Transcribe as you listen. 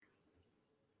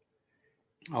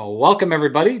Oh, welcome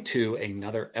everybody to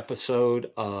another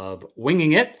episode of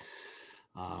Winging It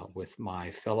with my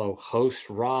fellow host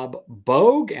Rob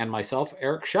Bogue and myself,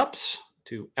 Eric Shupps,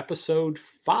 to episode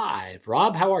 5.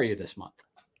 Rob, how are you this month?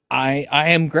 I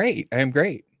am great. I am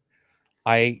great.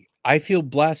 I feel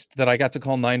blessed that I got to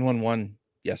call 911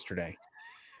 yesterday.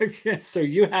 So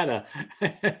you had a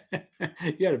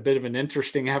you had a bit of an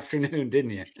interesting afternoon,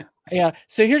 didn't you? Yeah.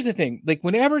 So here's the thing. Like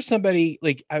whenever somebody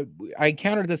I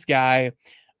encountered this guy,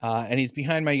 and he's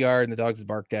behind my yard and the dogs have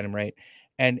barked at him, right?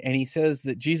 And he says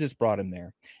that Jesus brought him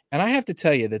there. And I have to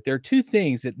tell you that there are two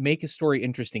things that make a story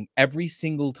interesting every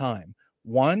single time.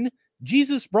 One,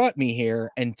 Jesus brought me here,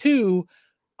 and two,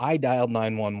 I dialed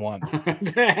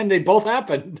 911. And they both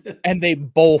happened. And they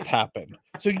both happened.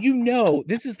 So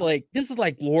this is like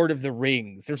Lord of the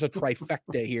Rings. There's a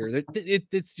trifecta here.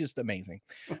 It's just amazing.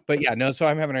 But yeah, no. So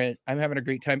I'm having a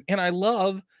great time, and I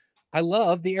love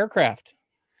the aircraft.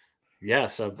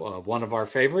 Yes, one of our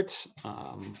favorites,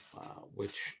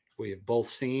 which we have both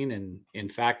seen, and in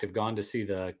fact have gone to see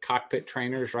the cockpit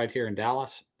trainers right here in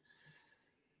Dallas.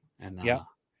 And Yeah,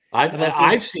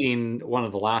 I've seen one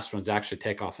of the last ones actually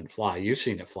take off and fly. You've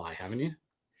seen it fly, haven't you?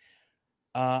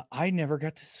 I never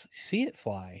got to see it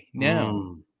fly.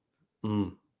 No,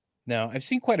 no. I've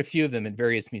seen quite a few of them in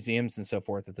various museums and so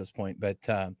forth at this point, but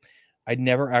I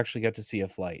never actually got to see a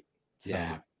flight. So.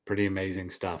 Yeah, pretty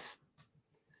amazing stuff.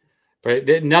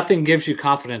 But nothing gives you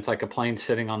confidence like a plane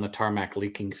sitting on the tarmac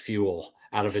leaking fuel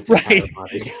out of its entire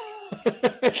body.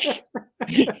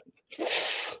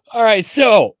 All right,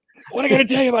 so what I got to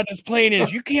tell you about this plane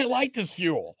is you can't light this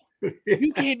fuel.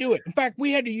 You can't do it. In fact,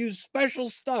 we had to use special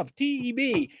stuff,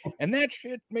 TEB, and that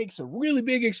shit makes a really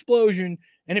big explosion,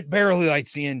 and it barely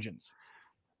lights the engines.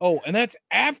 Oh, and that's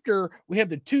after we have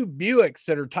the two Buicks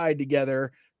that are tied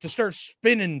together to start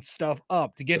spinning stuff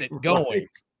up to get it going.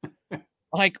 Right.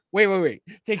 Like, wait.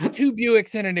 It takes two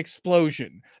Buicks and an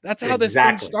explosion. That's how this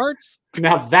thing starts?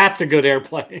 Now that's a good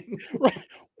airplane. Right.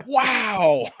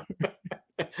 Wow.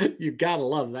 You gotta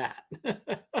love that.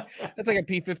 That's like a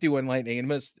P-51 Lightning,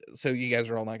 and so you guys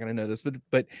are all not going to know this,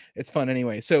 but it's fun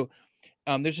anyway. So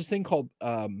there's this thing called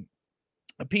a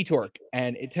P-torque,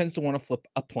 and it tends to want to flip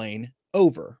a plane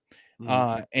over,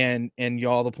 and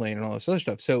yaw the plane and all this other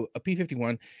stuff. So a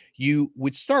P-51, you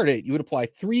would start it, you would apply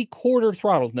 3/4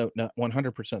 throttle, no, not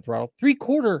 100% throttle,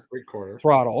 3/4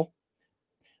 throttle,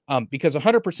 because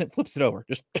 100% flips it over.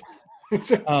 Just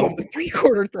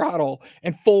 3/4 throttle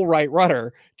and full right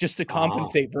rudder just to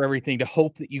compensate for everything, to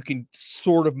hope that you can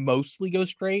sort of mostly go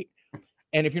straight.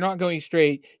 And if you're not going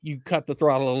straight, you cut the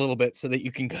throttle a little bit so that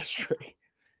you can go straight.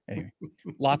 Anyway,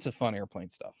 lots of fun airplane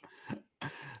stuff.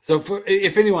 So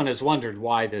if anyone has wondered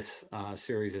why this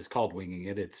series is called Winging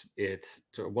It, it's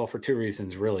well, for two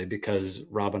reasons, really, because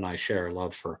Rob and I share a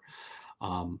love for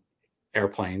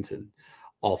airplanes and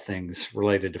all things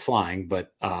related to flying,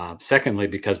 but secondly,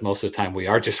 because most of the time we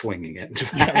are just winging it.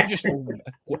 Yeah,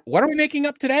 what are we making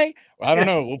up today? Well, I don't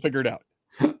know. We'll figure it out.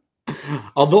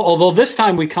 Although this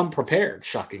time we come prepared,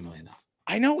 shockingly enough.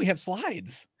 I know, we have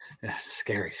slides. Yeah,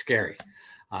 scary.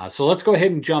 So let's go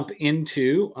ahead and jump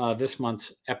into this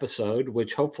month's episode,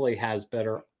 which hopefully has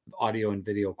better audio and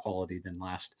video quality than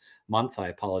last month. I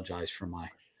apologize for my...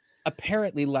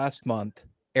 Apparently last month,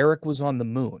 Eric was on the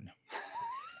moon.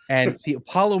 And the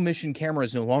Apollo mission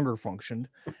cameras no longer functioned,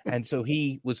 and so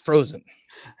he was frozen.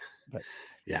 But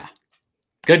yeah,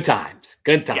 good times.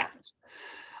 Yeah.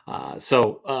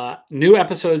 So new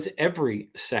episodes every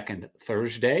second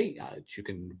Thursday. You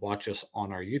can watch us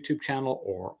on our YouTube channel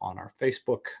or on our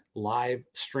Facebook live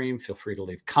stream. Feel free to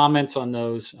leave comments on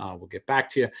those. We'll get back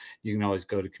to you. You can always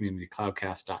go to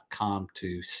communitycloudcast.com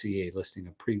to see a listing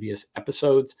of previous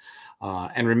episodes.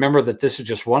 And remember that this is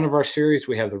just one of our series.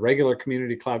 We have the regular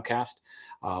Community Cloudcast,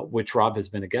 which Rob has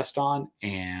been a guest on.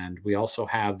 And we also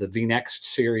have the VNext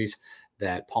series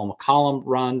that Paul McCollum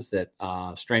runs, that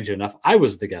strangely enough, I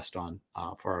was the guest on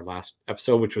for our last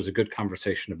episode, which was a good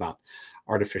conversation about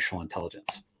artificial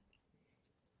intelligence.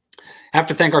 I have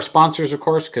to thank our sponsors, of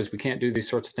course, because we can't do these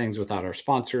sorts of things without our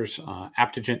sponsors.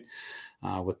 Aptigent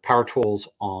with Power Tools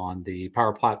on the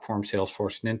Power Platform,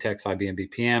 Salesforce, Nintex, IBM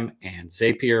BPM, and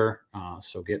Zapier.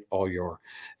 So get all your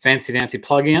fancy dancy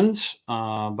plugins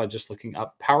by just looking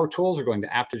up Power Tools or going to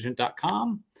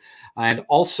aptigent.com. And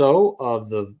also of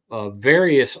the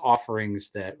various offerings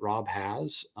that Rob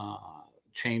has,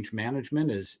 change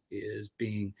management is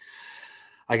being,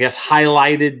 I guess,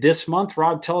 highlighted this month.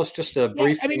 Rob, tell us just a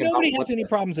brief thing. I mean, nobody has any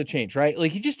problems with change, right?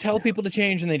 Like, you just tell people to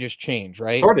change and they just change,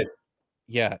 right? Sorted.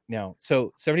 Yeah, no.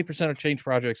 So 70% of change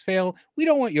projects fail. We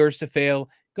don't want yours to fail.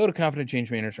 Go to Confident Change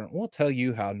Management. We'll tell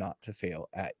you how not to fail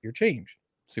at your change.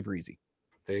 Super easy.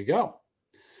 There you go.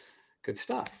 Good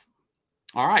stuff.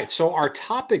 All right. So our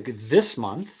topic this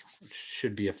month, which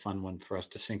should be a fun one for us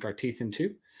to sink our teeth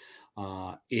into,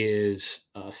 is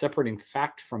separating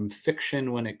fact from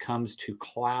fiction when it comes to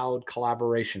cloud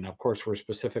collaboration. Of course, we're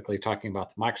specifically talking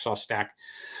about the Microsoft stack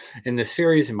in this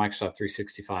series, in Microsoft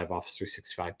 365, Office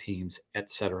 365, Teams, et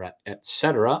cetera, et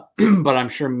cetera. But I'm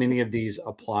sure many of these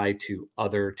apply to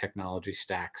other technology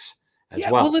stacks as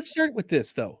well. Well, let's start with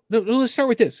this, though. Let's start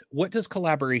with this. What does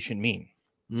collaboration mean?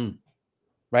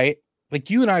 Right? Like,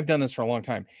 you and I have done this for a long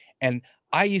time. And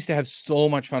I used to have so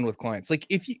much fun with clients. Like,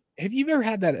 have you ever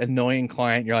had that annoying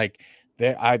client? You're like,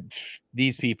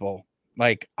 these people,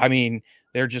 like, I mean,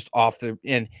 they're just off the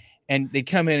end. And they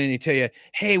come in and they tell you,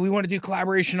 hey, we want to do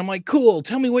collaboration. I'm like, cool,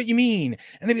 tell me what you mean.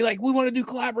 And they'd be like, we want to do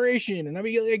collaboration. And I'd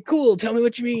be like, cool, tell me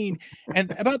what you mean.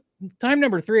 And about time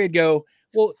number 3, I'd go,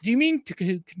 well, do you mean to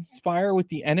conspire with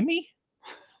the enemy?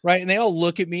 Right? And they all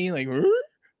look at me like,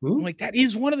 I'm like, that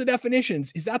is one of the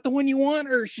definitions. Is that the one you want?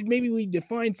 Or should maybe we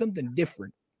define something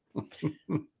different?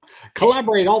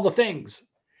 Collaborate all the things.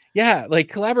 Yeah, like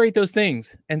collaborate those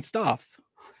things and stuff.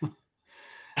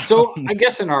 So I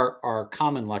guess in our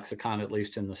common lexicon, at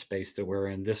least in the space that we're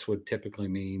in, this would typically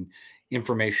mean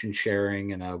information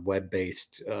sharing in a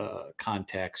web-based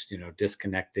context,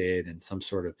 disconnected and some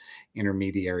sort of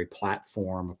intermediary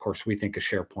platform. Of course, we think of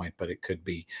SharePoint, but it could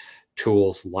be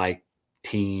tools like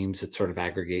Teams that sort of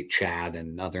aggregate chat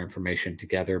and other information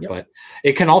together. Yep. But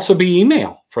it can also be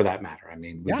email, for that matter. I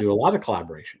mean, we do a lot of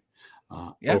collaboration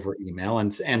over email,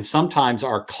 and sometimes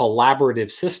our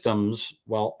collaborative systems,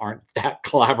 aren't that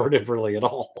collaborative really at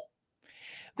all.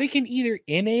 They can either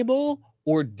enable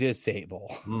or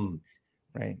disable,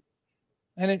 right?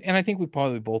 And I think we've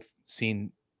probably both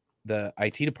seen the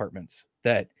IT departments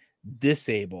that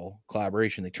disable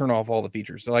collaboration. They turn off all the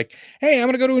features. They're like, hey, I'm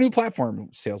going to go to a new platform,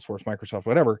 Salesforce, Microsoft,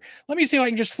 whatever. Let me see if I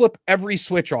can just flip every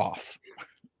switch off.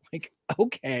 Like,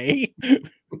 okay.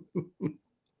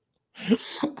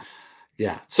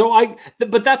 Yeah.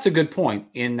 But that's a good point,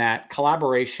 in that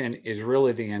collaboration is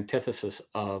really the antithesis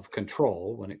of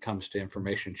control when it comes to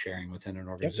information sharing within an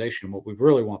organization. Yep. What we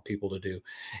really want people to do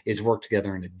is work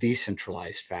together in a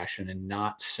decentralized fashion and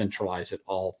not centralize it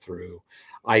all through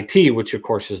IT, which of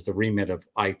course is the remit of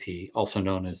IT, also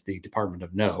known as the Department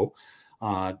of No,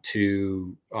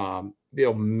 to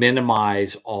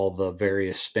minimize all the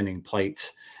various spinning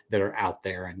plates that are out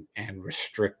there and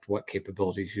restrict what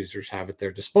capabilities users have at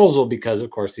their disposal, because of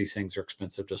course these things are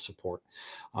expensive to support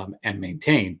and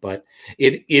maintain. But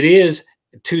it is,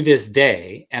 to this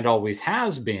day, and always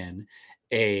has been,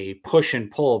 a push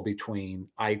and pull between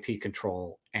IT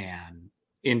control and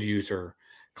end user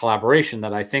collaboration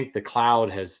that I think the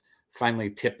cloud has finally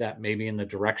tipped that maybe in the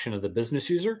direction of the business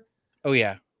user. Oh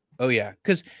yeah.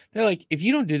 Because they're like, if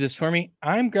you don't do this for me,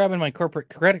 I'm grabbing my corporate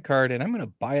credit card and I'm going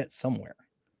to buy it somewhere.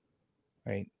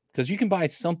 Right? Because you can buy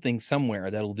something somewhere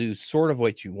that'll do sort of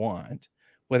what you want,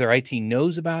 whether IT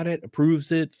knows about it,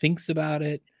 approves it, thinks about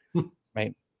it,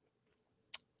 right?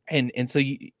 And so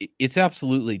it's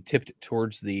absolutely tipped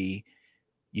towards the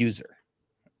user.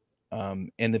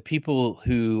 And the people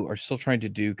who are still trying to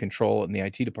do control in the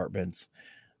IT departments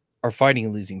are fighting a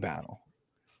losing battle,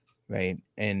 right?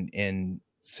 And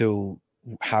so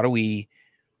how do we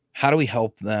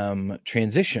help them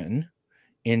transition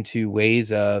into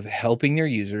ways of helping their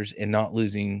users and not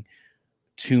losing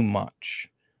too much?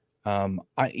 When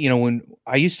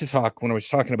I was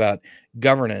talking about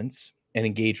governance and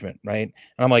engagement, right?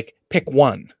 And I'm like, pick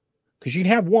one, because you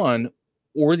can have one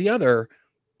or the other,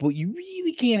 but you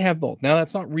really can't have both. Now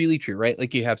that's not really true, right?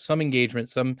 Like, you have some engagement,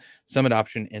 some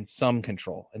adoption, and some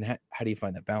control. And how do you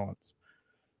find that balance?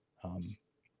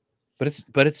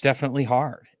 But it's definitely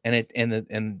hard. And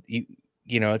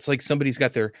it's like somebody's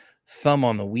got their thumb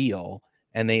on the wheel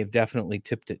and they've definitely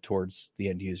tipped it towards the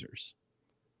end users.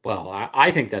 Well,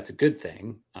 I think that's a good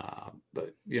thing.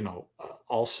 But,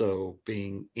 also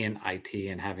being in IT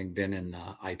and having been in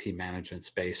the IT management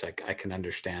space, I can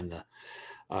understand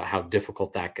how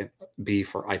difficult that can be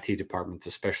for IT departments,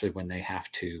 especially when they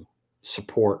have to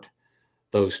support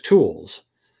those tools.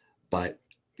 But,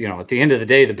 at the end of the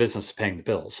day, the business is paying the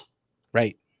bills.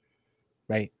 Right.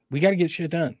 We got to get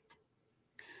shit done.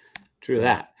 True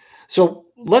that. So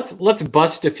let's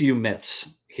bust a few myths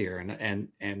here, and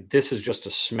this is just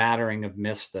a smattering of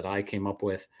myths that I came up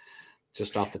with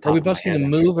just off the top. Are we busting a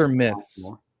move or myths?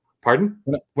 Pardon?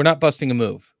 We're not busting a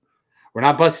move. We're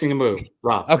not busting a move,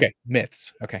 Rob. Okay,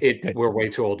 myths. Okay, we're way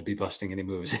too old to be busting any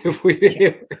moves. If we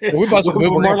bust a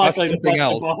move, we're more bust likely something to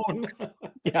bust else. a bone.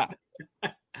 Yeah,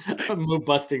 move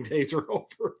busting days are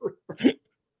over.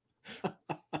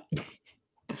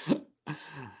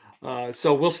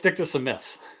 So we'll stick to some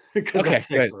myths. because Okay, that's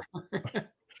safer.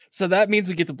 So that means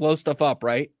we get to blow stuff up,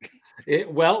 right?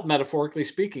 Well, metaphorically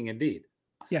speaking, indeed.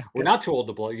 Yeah, We're not too old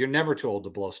to blow. You're never too old to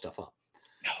blow stuff up.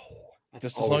 No, That's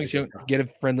just as long always as you don't get a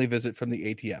friendly visit from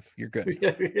the ATF, you're good.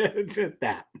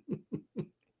 that.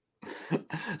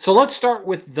 So let's start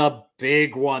with the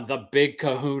big one, the big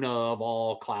kahuna of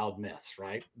all cloud myths,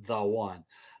 right? The one.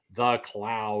 The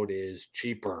cloud is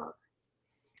cheaper.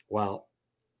 Well,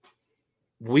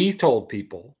 we told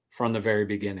people from the very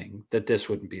beginning that this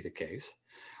wouldn't be the case.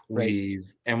 Right.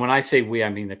 And when I say we, I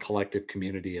mean the collective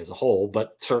community as a whole,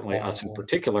 but certainly us in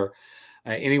particular.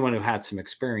 Anyone who had some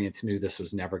experience knew this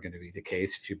was never going to be the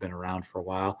case. If you've been around for a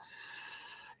while,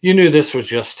 you knew this was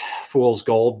just fool's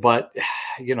gold. But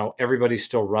everybody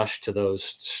still rushed to those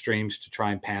streams to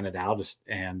try and pan it out,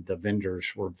 and the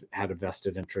vendors had a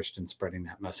vested interest in spreading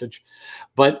that message.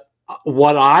 But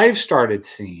what I've started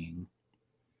seeing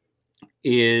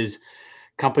is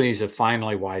companies have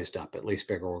finally wised up, at least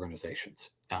bigger organizations.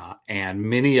 And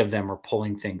many of them are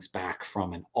pulling things back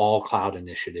from an all cloud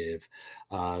initiative.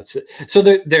 So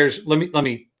there's, let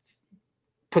me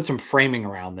put some framing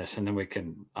around this, and then we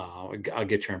can, I'll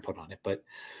get your input on it. But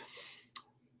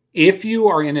if you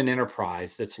are in an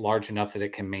enterprise that's large enough that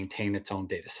it can maintain its own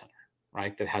data center,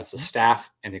 right, that has the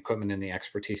staff and the equipment and the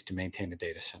expertise to maintain a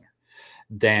data center,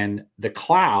 then the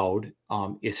cloud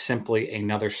is simply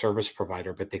another service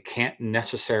provider, but they can't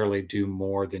necessarily do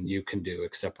more than you can do,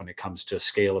 except when it comes to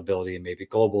scalability and maybe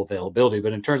global availability.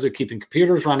 But in terms of keeping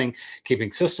computers running,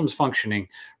 keeping systems functioning,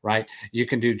 right, you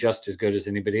can do just as good as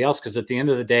anybody else, because at the end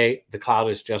of the day, the cloud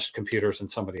is just computers in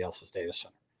somebody else's data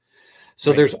center.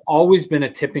 So there's always been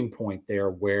a tipping point there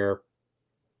where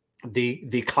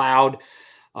the cloud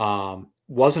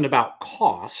wasn't about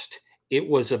cost. It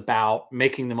was about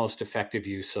making the most effective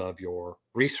use of your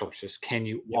resources. Can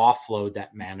you offload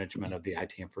that management of the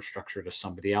IT infrastructure to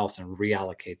somebody else and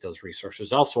reallocate those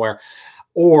resources elsewhere?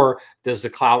 Or does the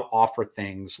cloud offer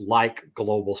things like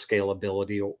global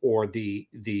scalability or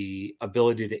the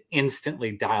ability to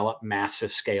instantly dial up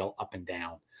massive scale up and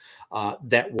down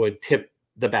that would tip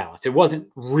the balance? It wasn't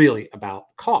really about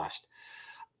cost.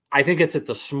 I think it's at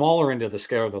the smaller end of the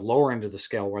scale, or the lower end of the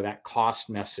scale, where that cost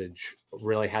message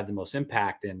really had the most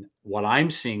impact. And what I'm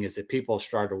seeing is that people have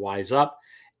started to wise up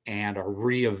and are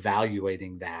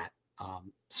reevaluating that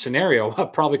scenario,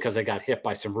 probably because they got hit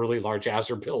by some really large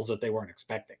Azure bills that they weren't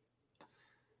expecting.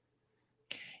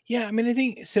 Yeah, I mean, I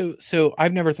think so. So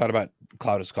I've never thought about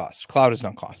cloud as cost. Cloud is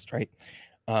not cost, right?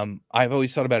 I've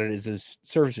always thought about it as those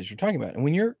services you're talking about. And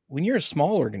when you're a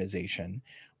small organization,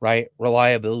 right,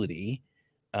 reliability,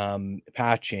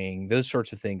 patching, those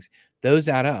sorts of things, those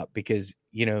add up, because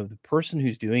the person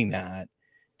who's doing that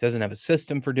doesn't have a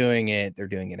system for doing it. They're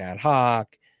doing it ad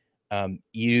hoc.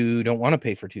 You don't want to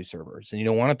pay for 2 servers, and you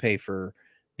don't want to pay for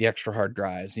the extra hard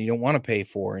drives, and you don't want to pay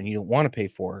for,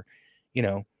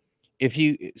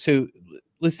 so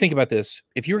let's think about this.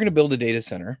 If you're going to build a data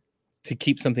center to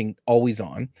keep something always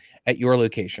on at your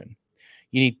location,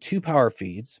 you need 2 power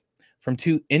feeds from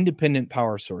 2 independent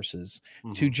power sources,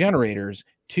 2 generators,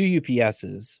 2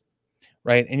 UPSs,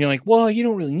 right? And you're like, well, you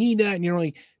don't really need that. And you're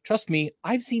like, trust me,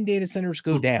 I've seen data centers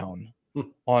go down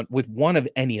with one of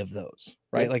any of those,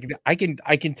 right? Like I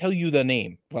can tell you the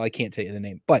name. Well, I can't tell you the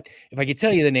name, but if I could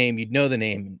tell you the name, you'd know the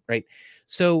name, right?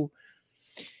 So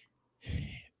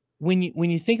when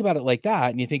you think about it like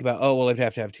that, and you think about, oh, well, I'd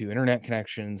have to have 2 internet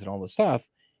connections and all this stuff,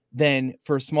 then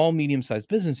for small, medium-sized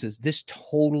businesses, this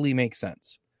totally makes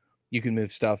sense. You can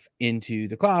move stuff into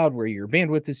the cloud where your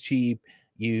bandwidth is cheap.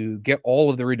 You get all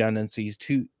of the redundancies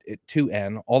to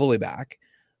N all the way back.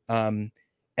 And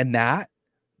that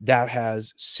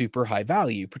has super high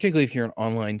value, particularly if you're an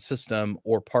online system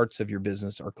or parts of your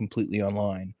business are completely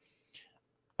online.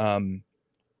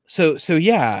 So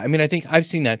yeah, I mean, I think I've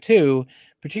seen that too,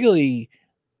 particularly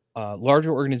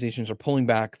larger organizations are pulling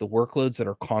back the workloads that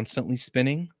are constantly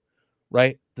spinning,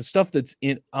 right? The stuff that's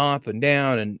up and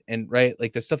down and right,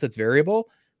 like the stuff that's variable,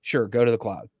 sure, go to the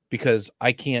cloud, because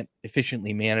I can't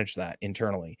efficiently manage that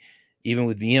internally. Even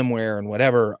with VMware and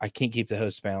whatever, I can't keep the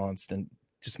hosts balanced and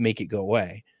just make it go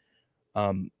away.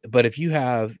 But if you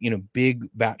have, big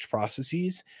batch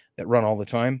processes that run all the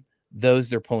time, those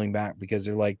they're pulling back because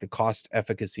they're like, the cost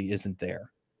efficacy isn't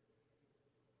there.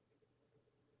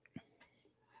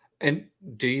 And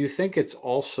do you think it's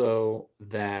also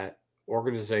that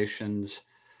organizations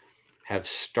have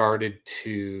started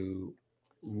to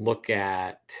look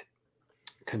at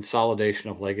consolidation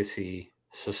of legacy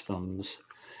systems,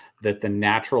 that the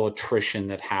natural attrition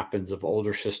that happens of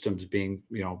older systems being,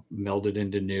 melded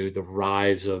into new, the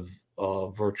rise of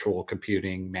virtual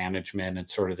computing management, and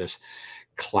sort of this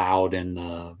cloud in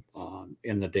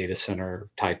the data center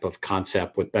type of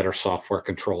concept with better software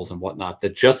controls and whatnot,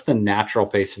 that just the natural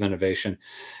pace of innovation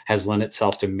has lent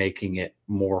itself to making it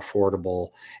more affordable.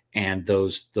 And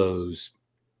those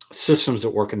systems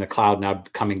that work in the cloud now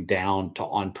coming down to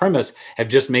on-premise have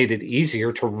just made it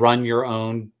easier to run your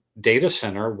own data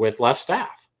center with less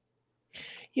staff.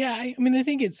 Yeah, I mean, I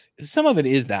think some of it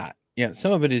is that. Yeah,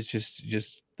 some of it is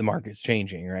just the market's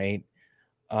changing, right?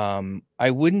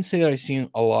 I wouldn't say that I've seen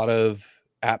a lot of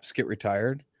apps get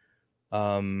retired.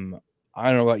 I don't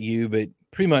know about you, but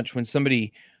pretty much when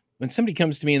somebody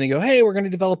comes to me and they go, "Hey, we want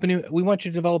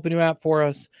you to develop a new app for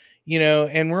us,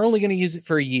 and we're only going to use it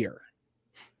for a year."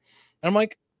 And I'm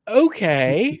like,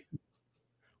 "Okay."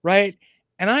 Right?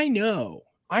 And I know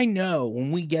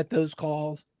when we get those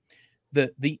calls,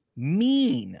 the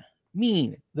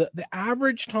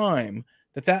average time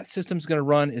that system's going to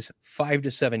run is 5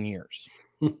 to 7 years,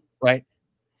 right?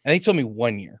 And they told me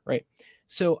 1 year, right?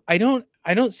 So I don't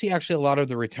see actually a lot of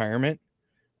the retirement.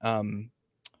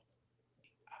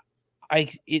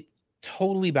 It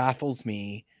totally baffles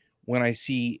me when I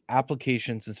see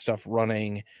applications and stuff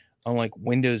running on like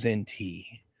Windows NT,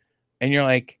 and you're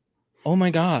like, "Oh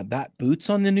my God, that boots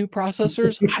on the new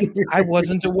processors?" I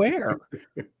wasn't aware.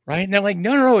 Right? And they're like,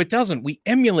 no, it doesn't. We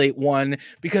emulate one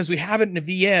because we have it in a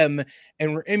VM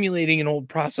and we're emulating an old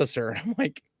processor. I'm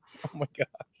like, oh my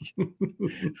gosh.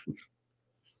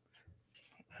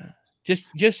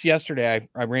 Just yesterday,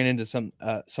 I ran into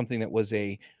something that was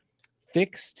a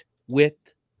fixed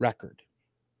width record.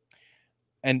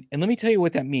 And let me tell you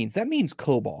what that means. That means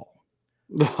COBOL,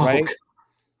 right?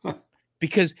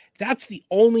 Because that's the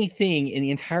only thing in the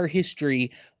entire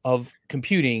history of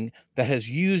computing that has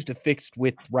used a fixed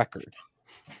width record.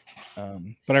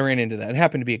 But I ran into that. It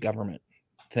happened to be a government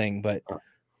thing, but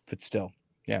still,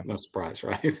 yeah. No surprise,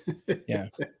 right? Yeah.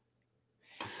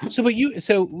 So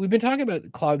we've been talking about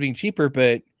the cloud being cheaper,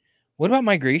 but what about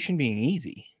migration being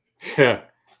easy? Yeah.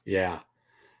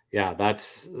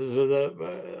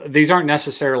 These aren't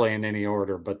necessarily in any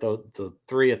order, but the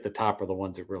three at the top are the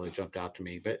ones that really jumped out to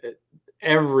me. But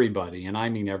everybody, and I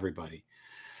mean everybody,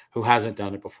 who hasn't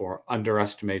done it before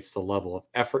underestimates the level of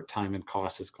effort, time, and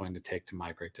cost it's going to take to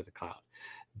migrate to the cloud.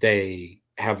 They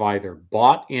have either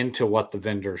bought into what the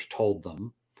vendors told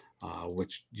them,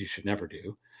 which you should never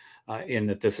do, in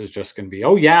that this is just going to be,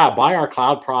 oh yeah, buy our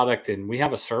cloud product and we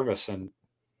have a service and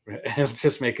let's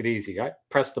just make it easy. Right?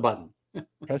 Press the button.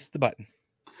 Press the button.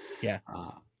 Yeah.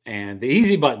 And the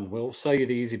easy button, we'll sell you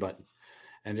the easy button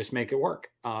and just make it work.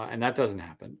 And that doesn't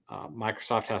happen.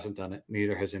 Microsoft hasn't done it.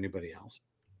 Neither has anybody else.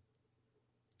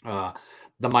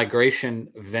 The migration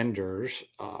vendors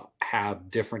have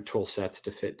different tool sets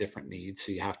to fit different needs.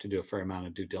 So you have to do a fair amount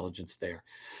of due diligence there.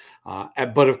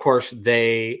 But of course,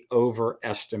 they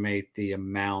overestimate the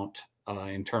amount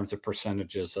in terms of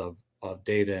percentages of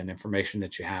data and information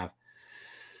that you have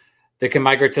that can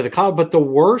migrate to the cloud. But the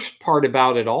worst part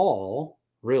about it all,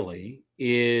 really,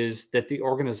 is that the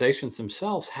organizations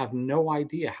themselves have no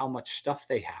idea how much stuff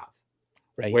they have,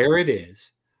 right, where it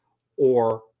is,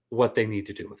 or what they need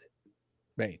to do with it.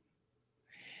 Right.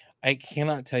 I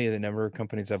cannot tell you the number of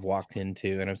companies I've walked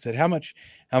into and I've said, how much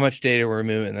data we're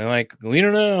moving? And they're like, we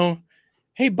don't know.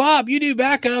 Hey, Bob, you do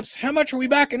backups. How much are we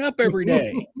backing up every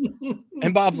day?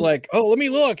 And Bob's like, oh, let me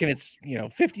look. And it's,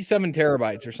 57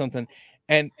 terabytes or something.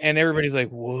 And everybody's like,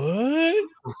 what?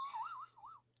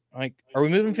 Like, are we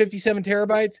moving 57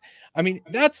 terabytes? I mean,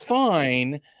 that's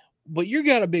fine, but you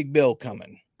got a big bill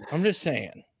coming. I'm just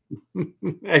saying.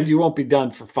 And you won't be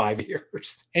done for 5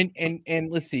 years. And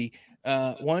let's see,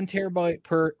 1 terabyte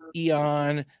per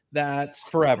eon. That's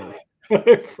forever.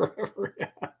 Forever. Yeah.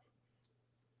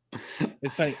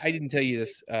 It's funny. I didn't tell you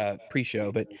this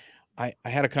pre-show, but I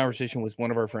had a conversation with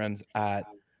one of our friends at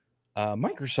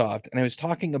Microsoft, and I was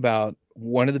talking about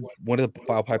one of the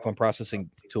file pipeline processing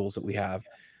tools that we have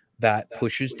that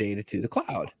pushes data to the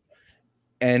cloud,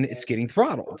 and it's getting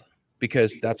throttled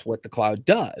because that's what the cloud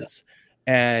does.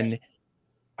 And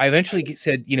I eventually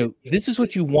said, this is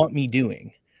what you want me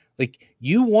doing. Like,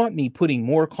 you want me putting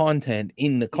more content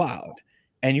in the cloud,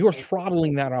 and you're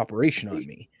throttling that operation on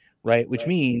me, right? Which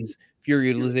means fewer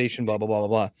utilization, blah, blah, blah,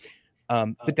 blah,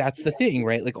 blah. But that's the thing,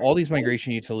 right? Like, all these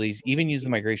migration utilities even use the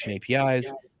migration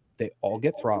APIs. They all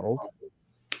get throttled.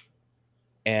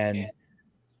 And,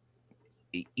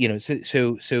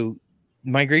 so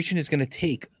migration is going to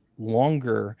take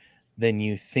longer than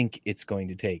you think it's going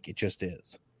to take. It just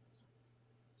is.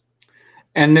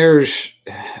 And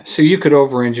so you could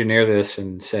over-engineer this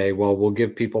and say, well, we'll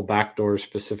give people backdoors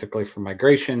specifically for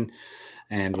migration,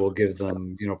 and we'll give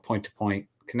them, point-to-point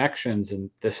connections and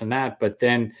this and that. But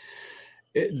then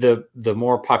the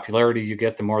more popularity you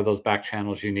get, the more of those back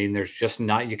channels you need. And there's just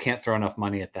you can't throw enough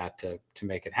money at that to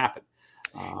make it happen.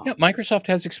 Yeah, Microsoft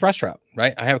has ExpressRoute,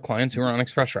 right? I have clients who are on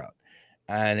ExpressRoute,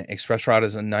 and ExpressRoute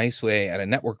is a nice way at a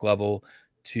network level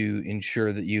to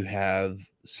ensure that you have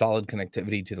solid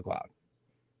connectivity to the cloud.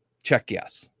 Check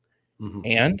yes. Mm-hmm.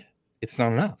 And it's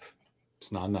not enough.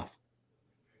 It's not enough.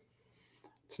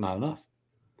 It's not enough.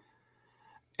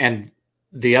 And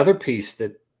the other piece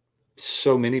that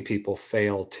so many people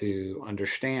fail to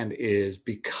understand is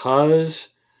because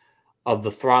of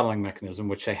the throttling mechanism,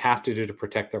 which they have to do to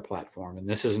protect their platform. And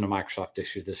this isn't a Microsoft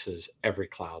issue. This is every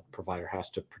cloud provider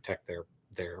has to protect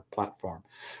their platform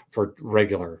for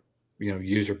regular,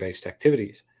 user-based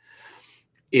activities.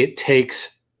 It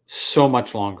takes so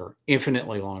much longer,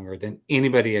 infinitely longer than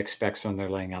anybody expects when they're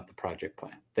laying out the project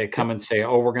plan. They come and say,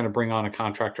 oh, we're going to bring on a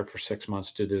contractor for 6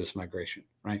 months to do this migration,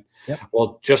 right? Yep.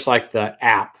 Well, just like the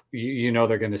app,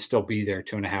 they're going to still be there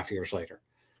 2.5 years later.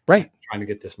 Right. Trying to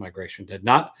get this migration done.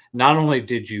 Not only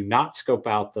did you not scope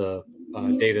out the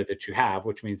data that you have,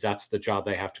 which means that's the job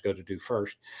they have to go to do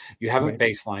first. You haven't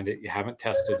baselined it. You haven't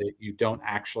tested it. You don't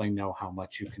actually know how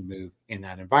much you can move in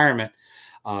that environment.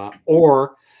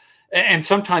 And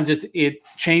sometimes it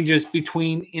changes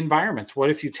between environments. What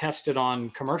if you test it on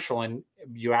commercial and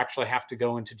you actually have to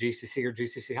go into GCC or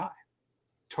GCC High?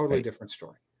 Totally different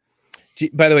story.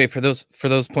 By the way, for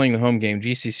those playing the home game,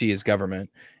 GCC is government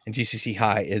and GCC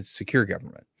High is secure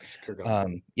government.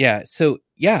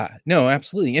 No,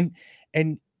 absolutely.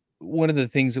 And one of the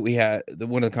things that we had,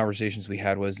 one of the conversations we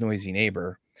had was noisy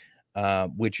neighbor,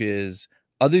 which is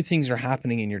other things are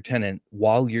happening in your tenant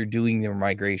while you're doing their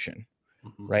migration,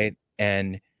 right?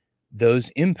 And those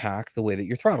impact the way that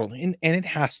you're throttled, and it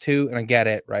has to. And I get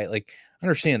it, right? Like,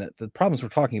 understand that the problems we're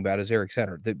talking about, as Eric said,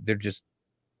 they're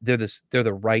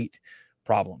the right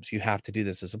problems. You have to do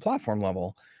this as a platform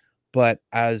level, but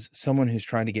as someone who's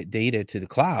trying to get data to the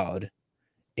cloud,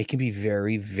 it can be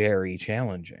very, very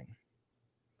challenging.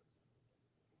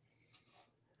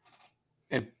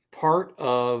 And part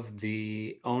of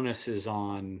the onus is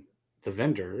on the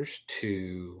vendors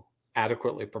to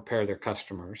adequately prepare their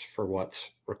customers for what's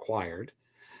required,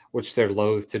 which they're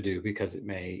loath to do because it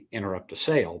may interrupt a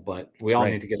sale. But we all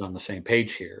need to get on the same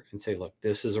page here and say, look,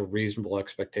 this is a reasonable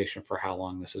expectation for how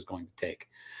long this is going to take,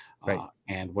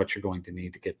 and what you're going to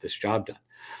need to get this job done.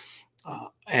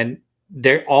 And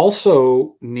there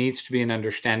also needs to be an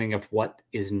understanding of what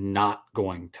is not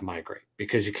going to migrate,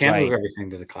 because you can't move everything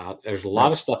to the cloud. There's a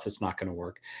lot of stuff that's not going to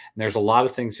work. And there's a lot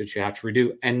of things that you have to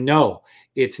redo. And no,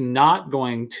 it's not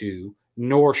going to,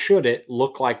 nor should it,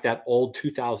 look like that old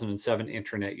 2007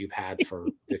 intranet you've had for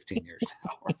 15 years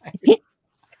now, right?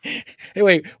 Hey,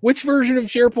 wait, which version of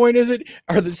SharePoint is it?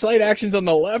 Are the site actions on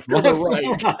the left or the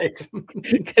right?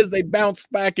 Because they bounce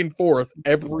back and forth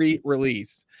every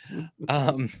release.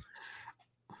 How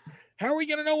are we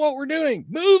going to know what we're doing?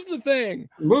 Move the thing.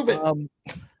 Move it.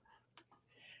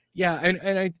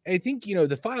 And I think,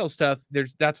 the file stuff,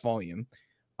 that's volume.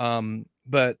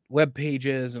 But web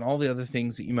pages and all the other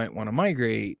things that you might want to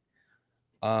migrate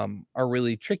are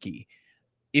really tricky.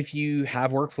 If you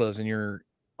have workflows in your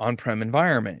on-prem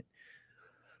environment,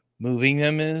 moving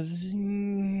them is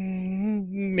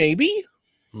maybe,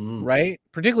 right?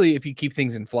 Particularly if you keep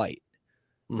things in flight,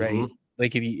 right?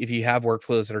 Like if you have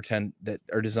workflows that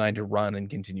are designed to run and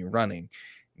continue running,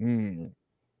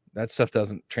 that stuff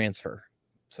doesn't transfer.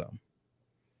 So,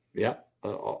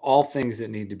 all things that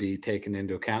need to be taken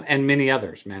into account, and many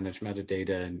others, manage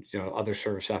metadata and other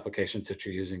service applications that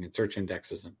you're using and search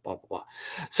indexes and blah blah blah.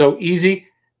 So easy?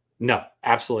 No,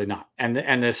 absolutely not.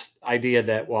 And this idea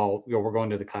that, well, we're going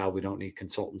to the cloud, we don't need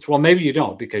consultants. Well, maybe you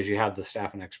don't, because you have the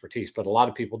staff and expertise, but a lot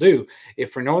of people do,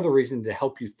 if for no other reason to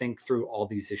help you think through all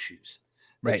these issues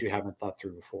that you haven't thought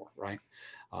through before, right?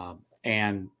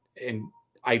 And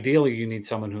ideally, you need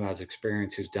someone who has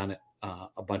experience, who's done it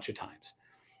a bunch of times,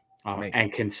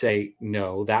 and can say,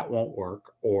 no, that won't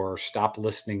work, or stop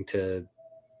listening to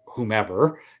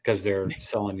whomever because they're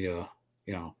selling you,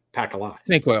 pack of lies.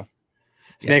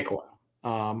 Snake oil.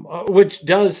 Which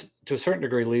does, to a certain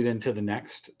degree, lead into the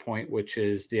next point, which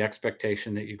is the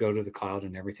expectation that you go to the cloud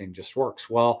and everything just works.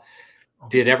 Well,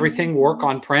 did everything work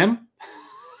on-prem?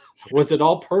 Was it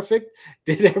all perfect?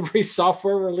 Did every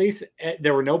software release,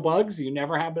 there were no bugs? You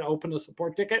never had to open a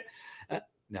support ticket?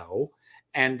 No.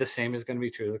 And the same is going to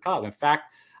be true of the cloud. In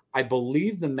fact, I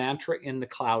believe the mantra in the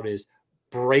cloud is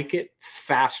break it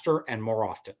faster and more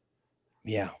often.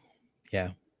 Yeah.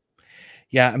 I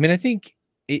mean, I think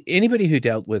anybody who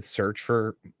dealt with search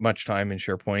for much time in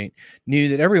SharePoint knew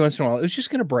that every once in a while it was just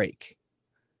going to break,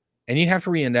 and you'd have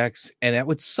to reindex, and that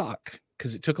would suck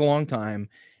because it took a long time.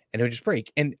 and it would just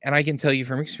break. And I can tell you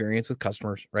from experience with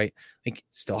customers, right? Like, it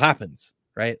still happens,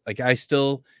 right? Like, I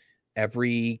still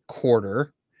every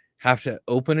quarter have to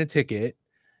open a ticket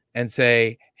and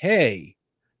say, hey,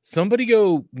 somebody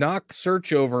go knock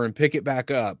search over and pick it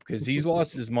back up because he's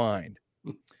lost his mind.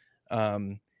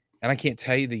 And I can't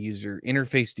tell you the user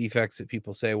interface defects that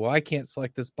people say, well, I can't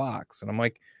select this box. And I'm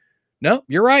like, no,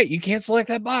 you're right. You can't select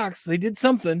that box. They did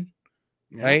something.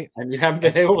 Yeah. Right. And you haven't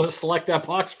been able to select that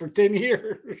box for 10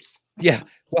 years. Yeah.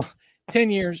 Well,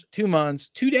 10 years, 2 months,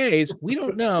 2 days. We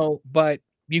don't know, but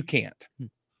you can't.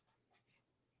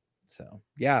 So,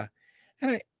 yeah.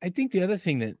 And I think the other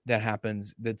thing that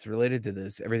happens that's related to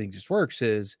this, everything just works,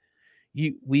 is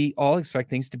we all expect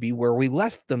things to be where we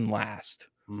left them last.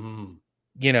 Mm.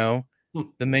 You know,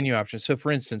 the menu options. So,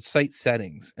 for instance, site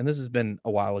settings, and this has been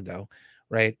a while ago,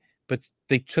 right? But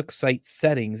they took site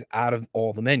settings out of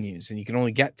all the menus, and you can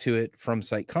only get to it from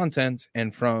site contents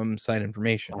and from site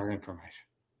information.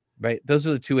 Right? Those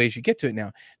are the two ways you get to it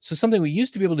now. So something we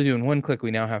used to be able to do in one click,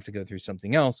 we now have to go through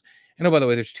something else. And oh, by the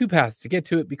way, there's 2 paths to get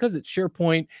to it because it's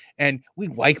SharePoint, and we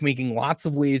like making lots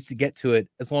of ways to get to it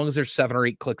as long as there's 7 or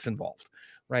 8 clicks involved,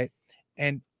 right?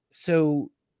 And so,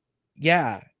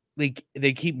 yeah, like,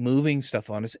 they keep moving stuff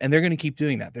on us, and they're going to keep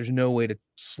doing that. There's no way to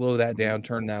slow that down,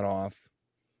 turn that off.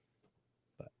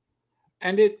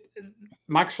 And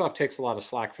Microsoft takes a lot of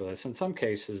slack for this. In some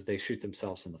cases, they shoot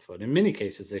themselves in the foot. In many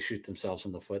cases, they shoot themselves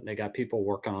in the foot, and they got people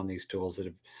working on these tools that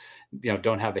have,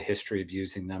 don't have a history of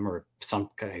using them, or in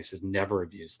some cases never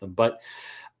have used them. But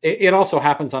it also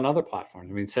happens on other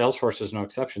platforms. I mean, Salesforce is no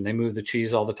exception. They move the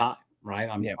cheese all the time, right?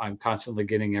 I'm constantly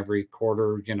getting every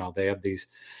quarter. They have these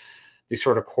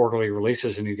sort of quarterly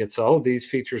releases, and you get these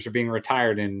features are being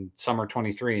retired in summer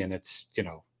 23, and it's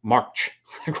March.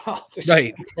 Well,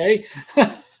 right. Okay.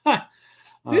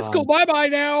 Let's go bye-bye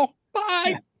now.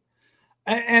 Bye.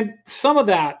 And some of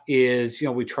that is,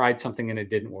 we tried something and it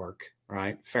didn't work,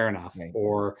 right? Fair enough. Right.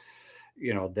 Or,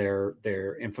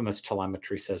 their infamous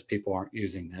telemetry says people aren't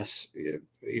using this,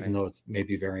 even though it may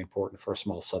be very important for a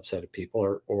small subset of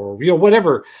people, or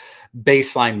whatever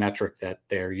baseline metric that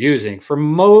they're using.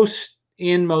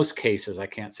 In most cases, I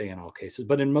can't say in all cases,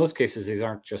 but in most cases, these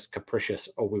aren't just capricious,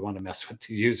 we want to mess with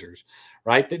the users,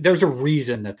 right? There's a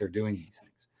reason that they're doing these things.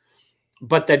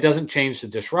 But that doesn't change the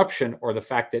disruption or the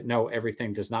fact that, no,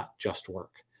 everything does not just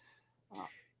work.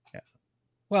 Yeah.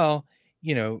 Well,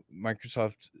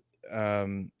 Microsoft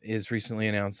is recently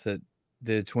announced that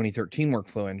the 2013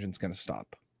 workflow engine is going to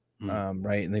stop,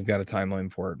 right? And they've got a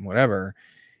timeline for it and whatever.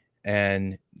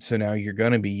 And so now you're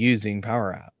going to be using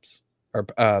Power Apps or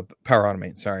Power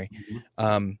Automate, sorry.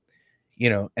 And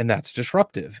that's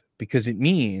disruptive because it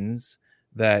means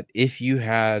that if you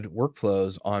had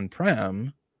workflows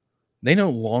on-prem, they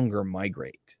no longer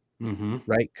migrate,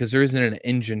 right? Because there isn't an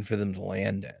engine for them to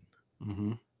land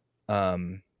in.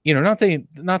 Not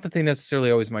that they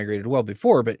necessarily always migrated well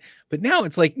before, but now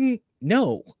it's like,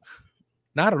 no,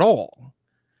 not at all.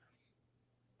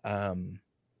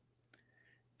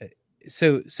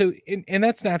 So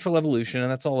that's natural evolution, and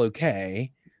that's all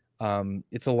okay.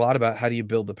 It's a lot about how do you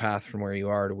build the path from where you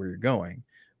are to where you're going.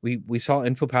 We saw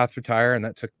InfoPath retire, and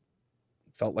that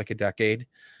felt like a decade.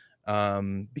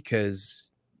 Because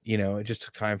it just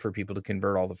took time for people to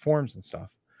convert all the forms and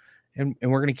stuff, and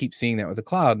we're going to keep seeing that with the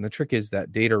cloud. And the trick is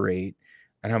that data rate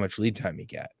and how much lead time you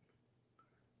get.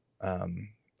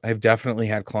 I've definitely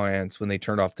had clients when they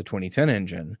turned off the 2010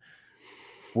 engine,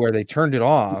 where they turned it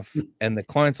off, and the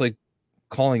client's like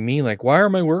calling me like, "Why are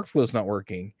my workflows not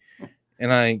working?"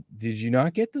 And did you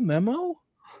not get the memo?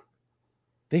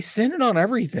 They sent it on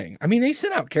everything. I mean, they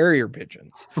sent out carrier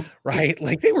pigeons, right?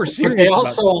 Like, they were serious. But they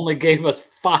also only gave us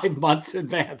 5 months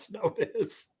advance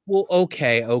notice. Well,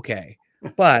 okay.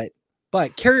 But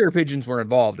carrier pigeons were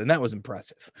involved, and that was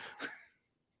impressive.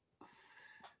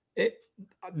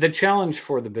 The challenge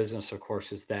for the business, of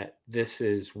course, is that this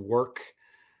is work.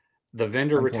 The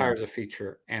vendor retires a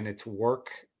feature, and it's work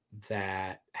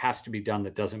that has to be done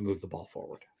that doesn't move the ball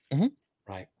forward.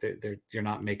 Right? You're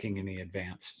not making any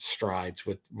advanced strides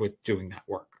with doing that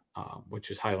work, which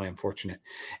is highly unfortunate.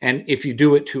 And if you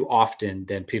do it too often,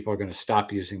 then people are going to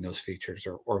stop using those features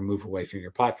or move away from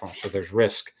your platform. So there's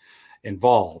risk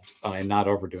involved in not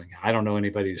overdoing it. I don't know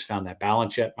anybody who's found that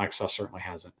balance yet. Microsoft certainly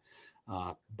hasn't.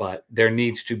 But there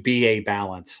needs to be a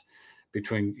balance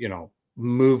between,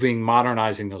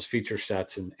 modernizing those feature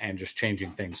sets and just changing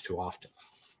things too often.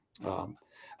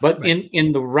 But right.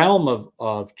 in the realm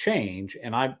of change,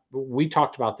 and we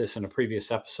talked about this in a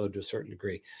previous episode to a certain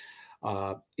degree,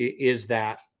 is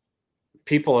that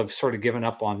people have sort of given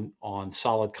up on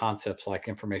solid concepts like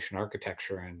information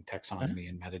architecture and taxonomy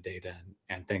and metadata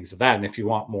and things of that. And if you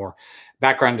want more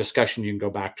background discussion, you can go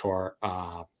back to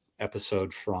our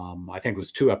episode from, I think it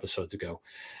was 2 episodes ago,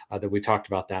 that we talked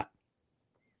about that.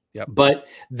 Yep. But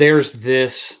there's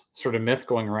this sort of myth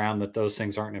going around that those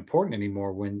things aren't important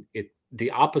anymore, when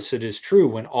the opposite is true.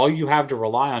 When all you have to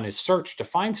rely on is search to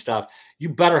find stuff, you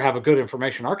better have a good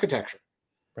information architecture.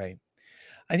 Right.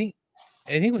 I think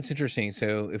what's interesting,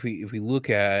 so if we look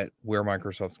at where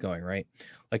Microsoft's going, right?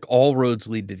 Like, all roads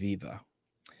lead to Viva.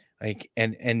 Like,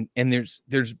 and there's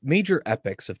major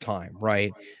epochs of time,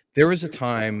 right? There was a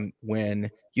time when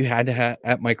you had to have,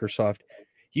 at Microsoft,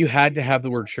 you had to have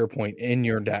the word SharePoint in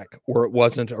your deck, or it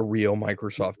wasn't a real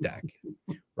Microsoft deck,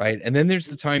 right? And then there's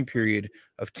the time period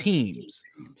of Teams.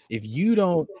 If you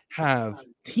don't have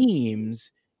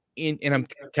Teams and I'm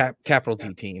capital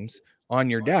T Teams on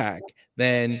your deck,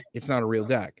 then it's not a real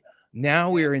deck. Now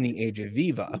we're in the age of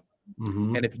Viva.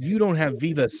 Mm-hmm. And if you don't have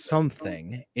Viva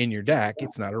something in your deck,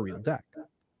 it's not a real deck.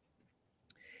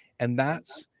 And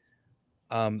that's,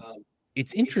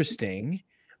 it's interesting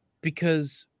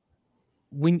because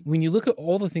when you look at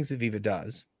all the things that Viva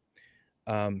does,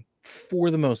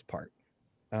 for the most part,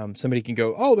 somebody can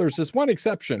go, oh, there's this one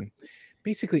exception.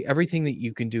 Basically, everything that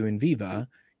you can do in Viva,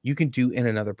 you can do in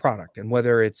another product. And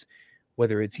whether it's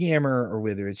Yammer, or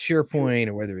whether it's SharePoint,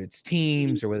 or whether it's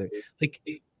Teams, or whether, like,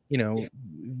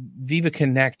 Viva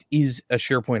Connect is a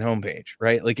SharePoint homepage,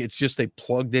 right? Like, it's just they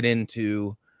plugged it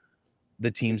into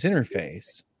the Teams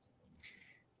interface.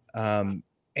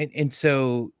 And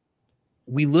so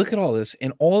we look at all this,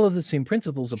 and all of the same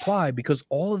principles apply because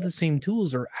all of the same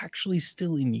tools are actually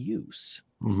still in use.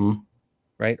 Mm-hmm.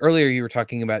 Right? Earlier you were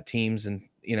talking about Teams and,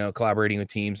 collaborating with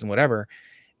Teams and whatever.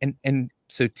 And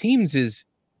so Teams is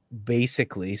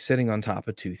basically sitting on top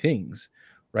of 2 things,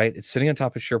 right? It's sitting on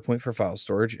top of SharePoint for file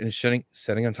storage, and it's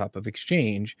sitting on top of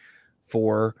Exchange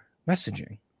for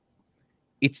messaging.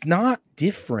 It's not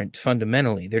different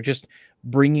fundamentally. They're just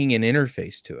bringing an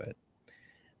interface to it.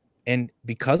 And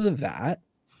because of that,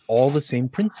 all the same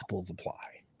principles apply.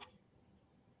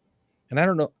 And I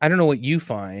don't know what you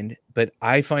find, but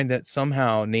I find that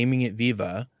somehow naming it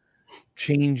Viva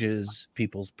changes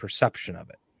people's perception of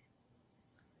it.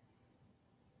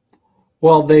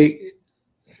 Well,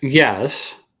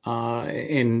 yes,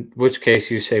 in which case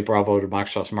you say bravo to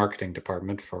Microsoft's marketing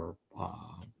department for,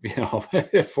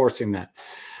 forcing that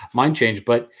mind change.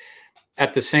 But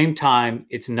at the same time,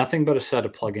 it's nothing but a set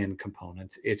of plug-in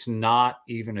components. It's not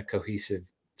even a cohesive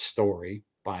story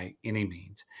by any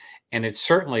means. And it's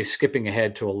certainly skipping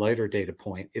ahead to a later data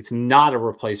point. It's not a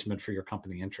replacement for your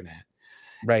company intranet.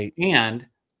 Right. And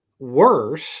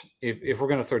worse, if we're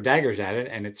going to throw daggers at it,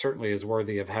 and it certainly is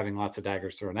worthy of having lots of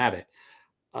daggers thrown at it,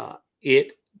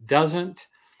 it doesn't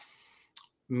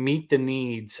meet the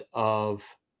needs of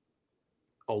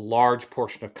a large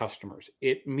portion of customers.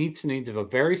 It meets the needs of a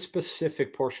very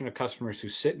specific portion of customers who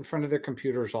sit in front of their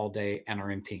computers all day and are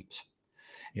in Teams.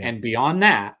 Yeah. And beyond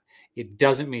that, it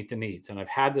doesn't meet the needs. And I've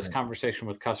had this conversation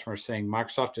with customers saying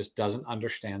Microsoft just doesn't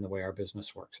understand the way our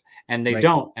business works. And they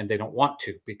don't, and they don't want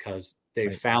to, because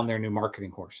they've found their new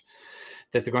marketing horse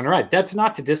that they're going to ride. That's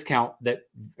not to discount that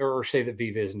or say that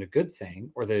Viva isn't a good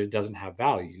thing or that it doesn't have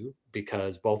value,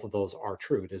 because both of those are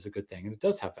true. It is a good thing and it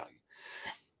does have value.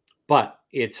 But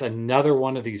it's another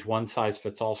one of these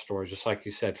one-size-fits-all stories. Just like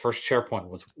you said, first SharePoint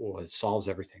was solves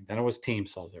everything. Then it was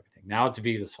Teams solves everything. Now it's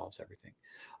Viva solves everything.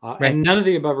 And none of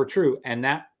the above are true. And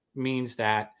that means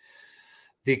that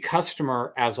the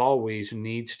customer, as always,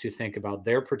 needs to think about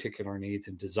their particular needs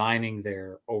in designing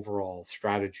their overall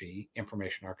strategy,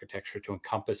 information architecture, to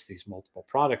encompass these multiple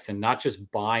products, and not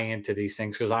just buy into these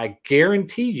things. Because I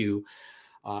guarantee you,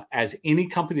 as any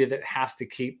company that has to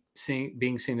keep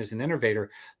being seen as an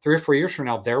innovator, 3 or 4 years from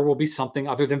now, there will be something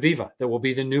other than Viva that will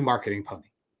be the new marketing pony.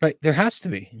 Right. There has to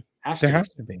be. Has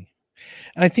to be.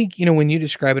 And I think, when you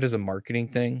describe it as a marketing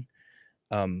thing,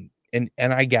 and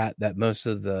I get that most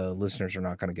of the listeners are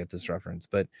not going to get this reference,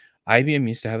 but IBM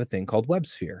used to have a thing called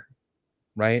WebSphere,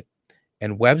 right?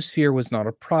 And WebSphere was not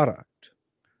a product.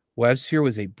 WebSphere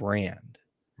was a brand.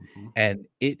 Mm-hmm. And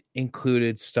it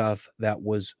included stuff that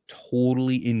was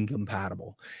totally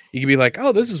incompatible. You could be like,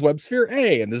 oh, this is WebSphere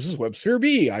A and this is WebSphere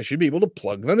B. I should be able to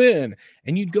plug them in.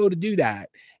 And you'd go to do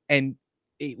that. And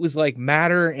it was like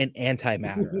matter and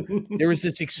antimatter. There was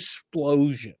this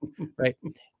explosion, right?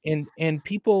 And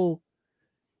people,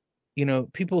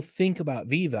 people think about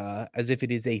Viva as if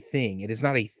it is a thing. It is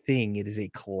not a thing. It is a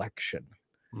collection.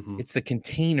 Mm-hmm. It's the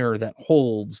container that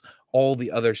holds all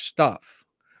the other stuff.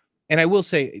 And I will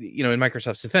say, in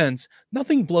Microsoft's defense,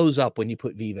 nothing blows up when you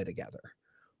put Viva together,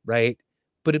 right?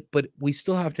 but we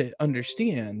still have to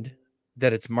understand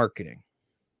that it's marketing.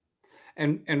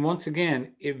 And once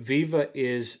again, Viva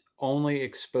is only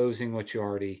exposing what you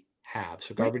already have. So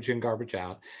Right. garbage in, garbage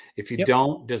out. If you Yep.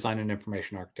 don't design an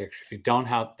information architecture, if you don't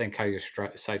think how your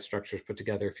site structure is put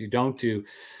together, if you don't do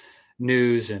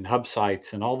news and hub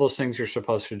sites and all those things you're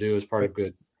supposed to do as part Right. of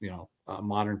good,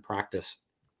 modern practice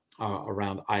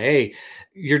around IA,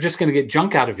 you're just going to get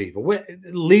junk out of Viva.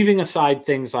 Leaving aside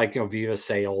things like Viva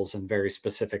sales and very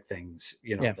specific things,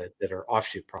 Yeah. that are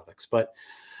offshoot products, but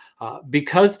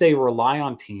because they rely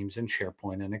on Teams and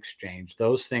SharePoint and Exchange,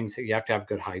 those things that you have to have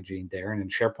good hygiene there. And in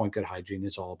SharePoint, good hygiene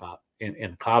is all about, in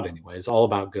the cloud anyway, is all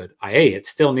about good IA. It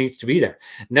still needs to be there.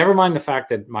 Never mind the fact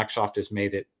that Microsoft has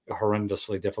made it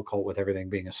horrendously difficult with everything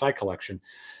being a site collection.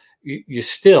 You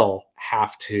still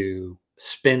have to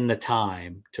spend the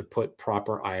time to put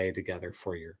proper IA together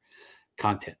for your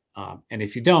content. And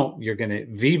if you don't,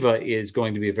 Viva is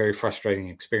going to be a very frustrating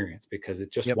experience because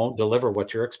it just won't deliver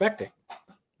what you're expecting.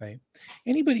 Right.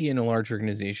 Anybody in a large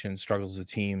organization struggles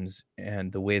with Teams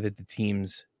and the way that the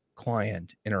Teams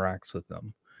client interacts with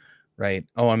them, right?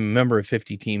 Oh, I'm a member of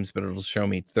 50 Teams, but it'll show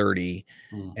me 30.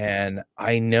 And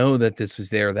I know that this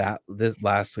was there this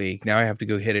last week. Now I have to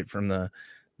go hit it from the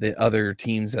other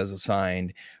Teams as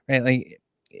assigned, right?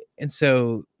 And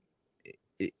so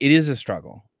it is a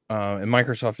struggle. And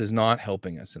Microsoft is not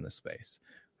helping us in this space,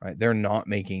 right? They're not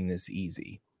making this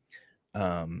easy.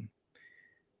 And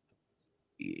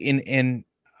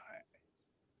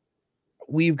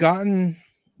we're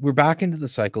back into the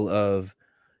cycle of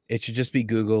it should just be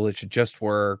Google, it should just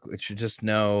work, it should just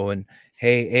know, and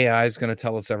hey, AI is going to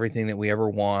tell us everything that we ever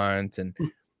want, and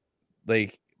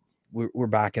we're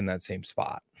back in that same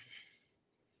spot.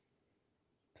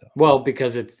 So. Well,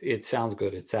 because it sounds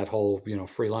good. It's that whole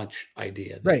free lunch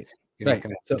idea that right. You're not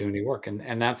going to have to do any work,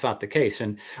 and that's not the case.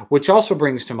 And which also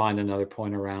brings to mind another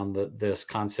point around this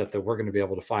concept that we're going to be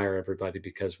able to fire everybody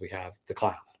because we have the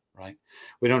cloud, right?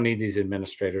 We don't need these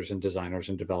administrators and designers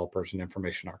and developers and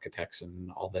information architects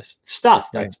and all this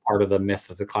stuff. That's part of the myth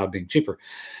of the cloud being cheaper.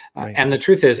 And the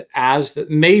truth is,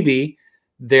 maybe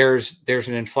there's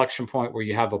an inflection point where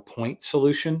you have a point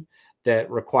solution that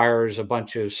requires a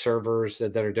bunch of servers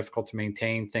that are difficult to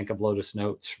maintain. Think of Lotus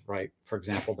Notes, right? For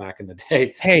example, back in the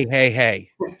day. Hey.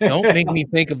 Don't make me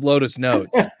think of Lotus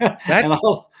Notes.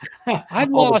 I've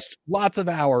lost lots of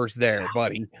hours there,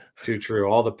 buddy. Too true.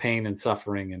 All the pain and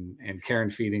suffering and care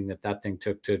and feeding that thing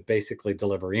took to basically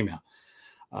deliver email.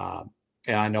 And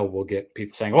I know we'll get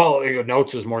people saying, well,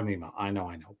 Notes is more than email. I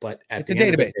know. But it's a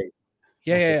database.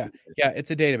 Yeah.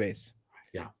 It's a database.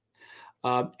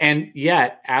 Yeah. And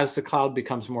yet, as the cloud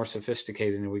becomes more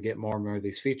sophisticated and we get more and more of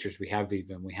these features, we have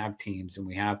Viva and we have Teams and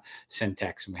we have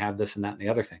Syntex and we have this and that and the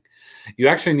other thing. You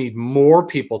actually need more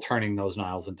people turning those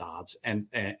dials and knobs and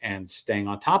staying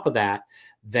on top of that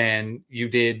than you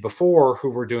did before, who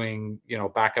were doing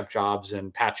backup jobs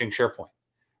and patching SharePoint,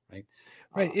 right?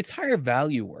 Right. It's higher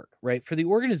value work, right? For the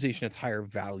organization, it's higher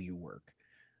value work,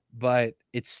 but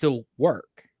it's still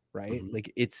work, right?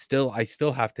 Mm-hmm. I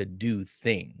still have to do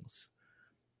things.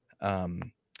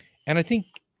 And I think,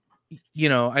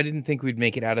 I didn't think we'd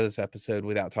make it out of this episode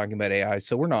without talking about AI.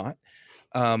 So we're not.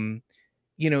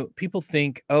 People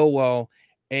think, oh, well,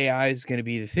 AI is going to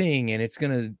be the thing and it's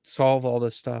going to solve all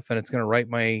this stuff and it's going to write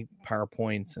my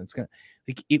PowerPoints and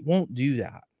it won't do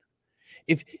that.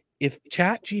 If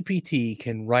ChatGPT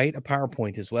can write a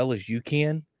PowerPoint as well as you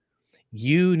can,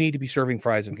 you need to be serving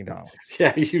fries at McDonald's.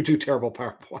 Yeah, you do terrible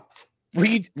PowerPoints.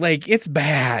 It's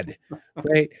bad,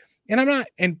 right? And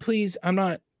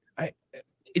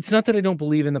it's not that I don't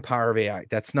believe in the power of AI.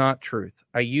 That's not truth.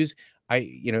 Eric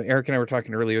and I were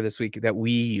talking earlier this week that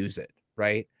we use it,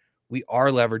 right? We are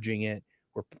leveraging it.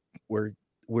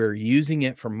 We're using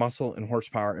it for muscle and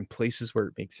horsepower in places where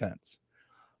it makes sense.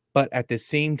 But at the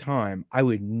same time, I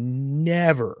would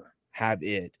never have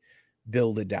it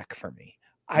build a deck for me.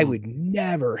 I would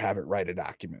never have it write a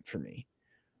document for me.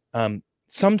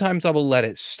 Sometimes I will let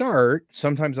it start.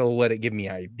 Sometimes I will let it give me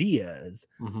ideas.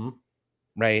 Mm-hmm.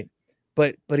 Right.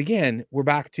 But again, we're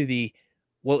back to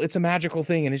it's a magical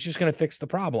thing and it's just going to fix the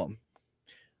problem.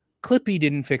 Clippy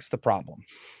didn't fix the problem.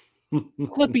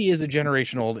 Clippy is a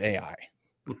generation old AI,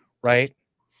 right?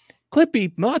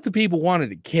 Clippy, lots of people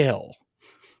wanted to kill,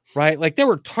 right? Like there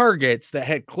were targets that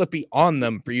had Clippy on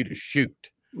them for you to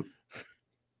shoot.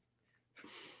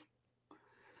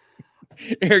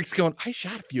 Eric's going, I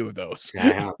shot a few of those.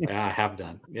 Yeah, I have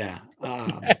done. Yeah.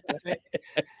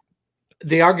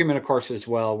 The argument, of course, is,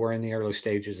 well, we're in the early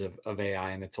stages of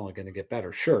AI and it's only going to get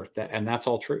better. Sure. That's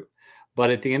all true. But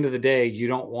at the end of the day, you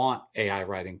don't want AI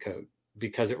writing code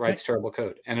because it writes terrible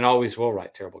code and it always will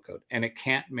write terrible code. And it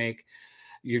can't make,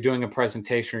 you're doing a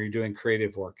presentation or you're doing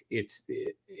creative work, it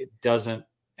doesn't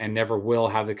and never will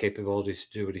have the capabilities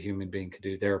to do what a human being could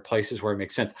do. There are places where it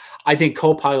makes sense. I think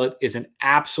Copilot is an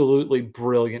absolutely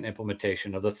brilliant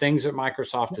implementation of the things that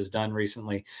Microsoft has done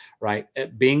recently, right?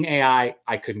 Being AI,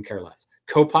 I couldn't care less.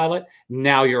 Copilot,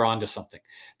 now you're onto something,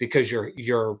 because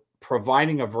you're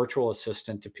providing a virtual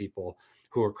assistant to people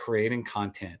who are creating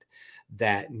content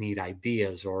that need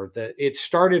ideas, or it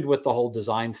started with the whole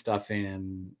design stuff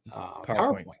in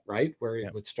PowerPoint, right? Where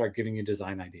it would start giving you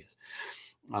design ideas.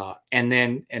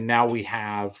 And now we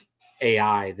have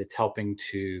AI that's helping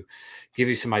to give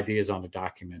you some ideas on a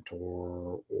document,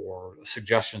 or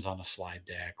suggestions on a slide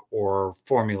deck, or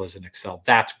formulas in Excel.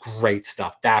 That's great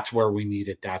stuff. That's where we need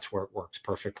it. That's where it works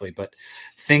perfectly. But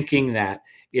thinking that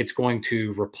it's going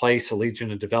to replace a legion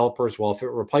of developers, well, if it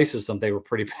replaces them, they were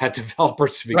pretty bad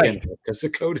developers to begin with, because the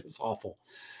code is awful.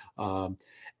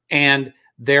 And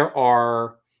there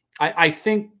are, I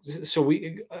think, so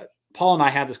Paul and I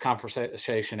had this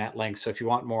conversation at length. So if you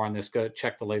want more on this, go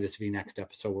check the latest vNext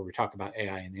episode where we talk about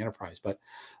AI in the enterprise. But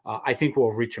I think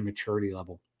we'll reach a maturity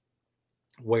level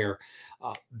where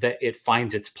that it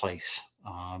finds its place.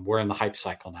 We're in the hype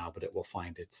cycle now, but it will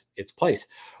find its place.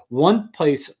 One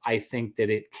place I think that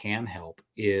it can help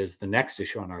is the next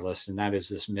issue on our list, and that is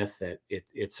this myth that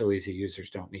it's so easy users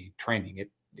don't need training.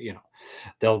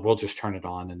 We'll just turn it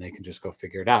on and they can just go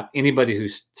figure it out. Anybody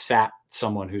who's sat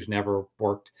someone who's never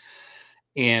worked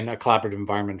in a collaborative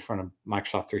environment in front of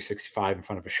Microsoft 365, in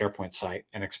front of a SharePoint site,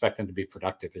 and expect them to be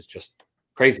productive is just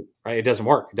crazy, right? It doesn't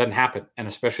work. It doesn't happen. And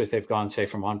especially if they've gone, say,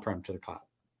 from on-prem to the cloud.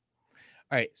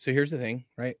 All right. So here's the thing,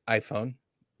 right? iPhone.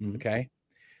 Mm-hmm. Okay.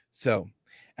 So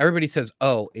everybody says,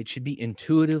 oh, it should be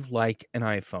intuitive like an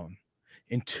iPhone.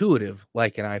 Intuitive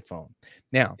like an iPhone.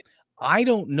 Now, I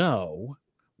don't know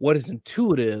what is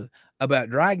intuitive about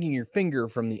dragging your finger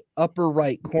from the upper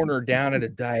right corner down at a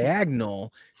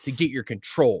diagonal to get your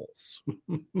controls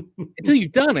until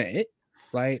you've done it,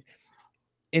 right?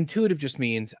 Intuitive just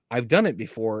means I've done it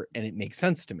before and it makes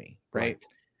sense to me, right?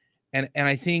 And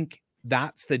I think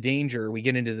that's the danger. We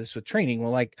get into this with training.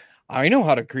 Well, like, I know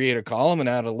how to create a column and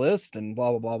add a list and blah,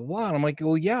 blah, blah, blah, blah. And I'm like,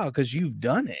 well, yeah, because you've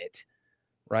done it,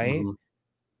 right?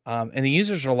 Mm-hmm. And the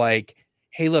users are like,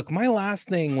 hey, look, my last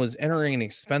thing was entering an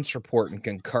expense report in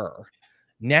Concur.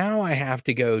 Now I have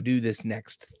to go do this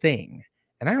next thing,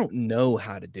 and I don't know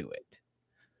how to do it,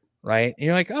 right? And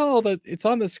you're like, oh, it's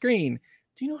on the screen.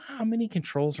 Do you know how many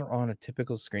controls are on a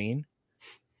typical screen?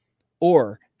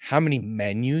 Or how many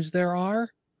menus there are?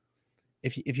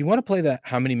 If you want to play that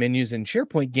how many menus in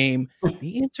SharePoint game,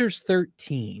 the answer is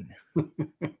 13.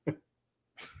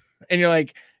 And you're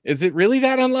like, is it really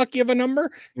that unlucky of a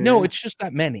number? Yeah. No, it's just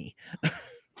that many.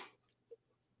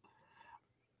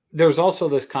 There's also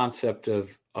this concept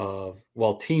of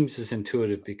well, Teams is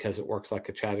intuitive because it works like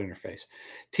a chat interface.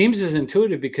 Teams is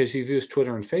intuitive because you've used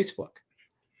Twitter and Facebook.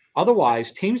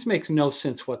 Otherwise, Teams makes no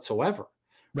sense whatsoever,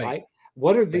 right?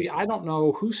 What are I don't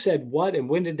know who said what and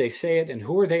when did they say it and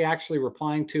who are they actually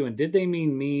replying to and did they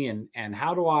mean me and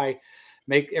how do I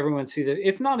make everyone see that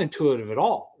it's not intuitive at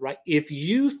all, right? If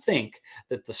you think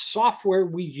that the software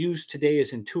we use today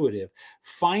is intuitive,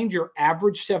 find your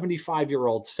average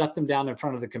 75-year-old, set them down in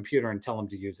front of the computer and tell them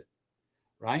to use it,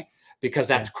 right? Because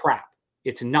that's crap.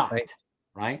 It's not,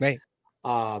 right?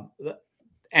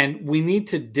 And we need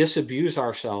to disabuse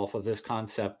ourselves of this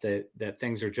concept that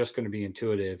things are just going to be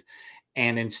intuitive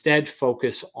and instead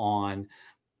focus on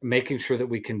making sure that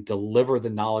we can deliver the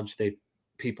knowledge that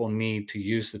people need to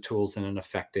use the tools in an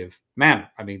effective manner.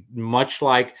 I mean, much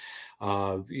like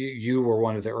you were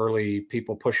one of the early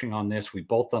people pushing on this, we've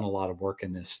both done a lot of work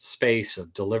in this space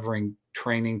of delivering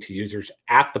training to users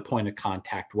at the point of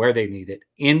contact where they need it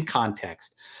in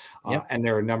context. And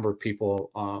there are a number of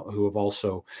people who have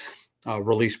also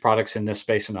release products in this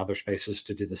space and other spaces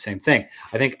to do the same thing.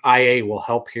 I think IA will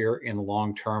help here in the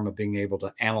long term of being able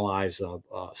to analyze a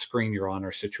screen you're on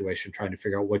or situation, trying to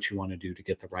figure out what you want to do to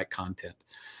get the right content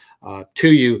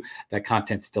to you. That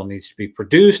content still needs to be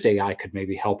produced. AI could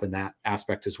maybe help in that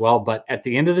aspect as well. But at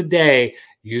the end of the day,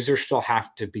 users still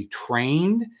have to be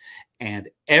trained, and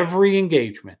every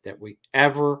engagement that we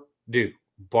ever do,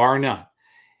 bar none,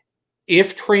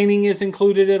 if training is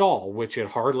included at all, which it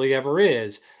hardly ever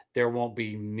is, there won't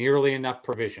be nearly enough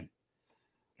provision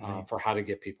for how to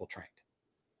get people trained.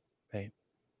 Right.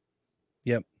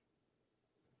 Yep.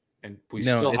 And we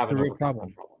still have a real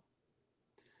problem.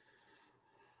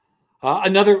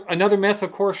 Another myth,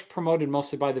 of course, promoted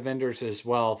mostly by the vendors as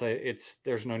well.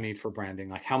 There's no need for branding.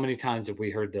 Like, how many times have we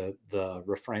heard the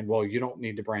refrain, well, you don't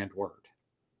need to brand Word,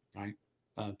 right?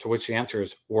 To which the answer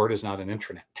is Word is not an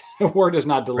intranet. Word is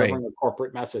not delivering a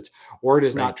corporate message. Word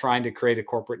is not trying to create a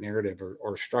corporate narrative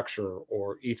or structure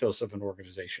or ethos of an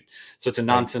organization. So it's a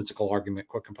nonsensical argument,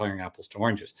 quit comparing apples to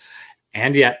oranges.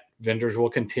 And yet vendors will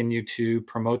continue to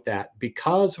promote that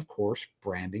because, of course,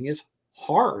 branding is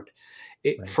hard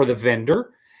for the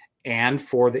vendor and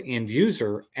for the end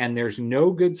user. And there's no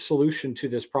good solution to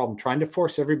this problem. Trying to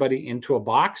force everybody into a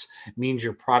box means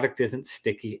your product isn't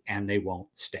sticky and they won't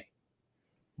stay.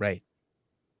 Right.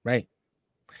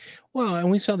 Well,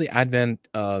 and we saw the advent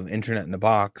of internet in the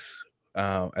box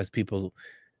as people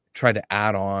try to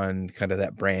add on kind of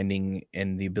that branding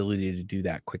and the ability to do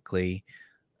that quickly.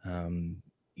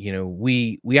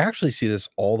 We actually see this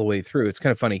all the way through. It's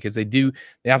kind of funny because they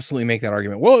absolutely make that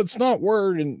argument. Well, it's not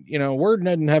Word, and Word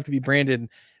doesn't have to be branded.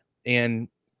 And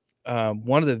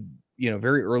one of the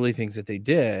very early things that they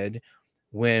did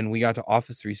when we got to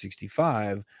Office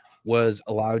 365 was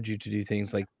allowed you to do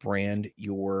things like brand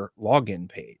your login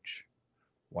page.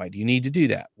 Why do you need to do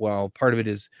that? Well, part of it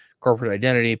is corporate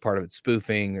identity, part of it's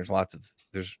spoofing. There's lots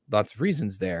of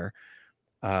reasons there.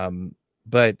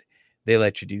 But they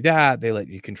let you do that. They let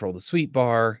you control the suite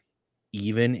bar,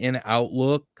 even in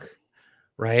Outlook,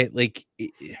 right? Like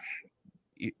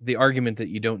the argument that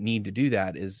you don't need to do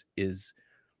that is,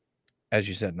 as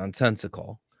you said,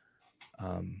 nonsensical.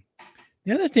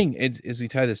 The other thing is we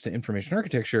tie this to information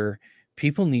architecture.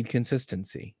 People need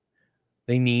consistency.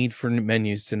 They need for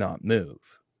menus to not move.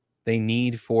 They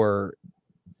need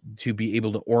to be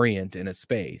able to orient in a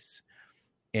space.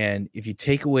 And if you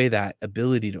take away that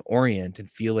ability to orient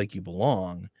and feel like you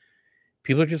belong,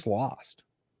 people are just lost.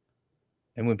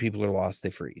 And when people are lost, they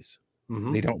freeze.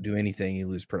 Mm-hmm. They don't do anything. You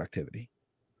lose productivity.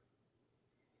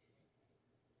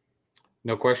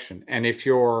 No question. And if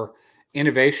your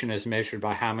innovation is measured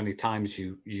by how many times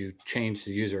you change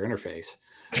the user interface,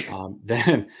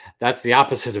 then that's the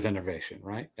opposite of innovation,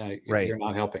 right? You're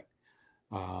not helping.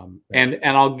 And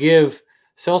I'll give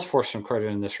Salesforce some credit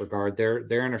in this regard. Their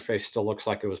interface still looks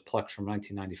like it was plucked from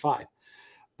 1995,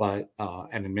 but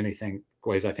and in many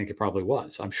ways, I think it probably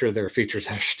was. I'm sure there are features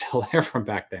that are still there from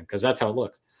back then because that's how it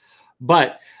looks.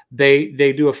 But they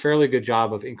do a fairly good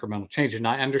job of incremental change. And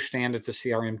I understand it's a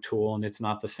CRM tool and it's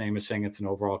not the same as saying it's an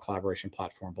overall collaboration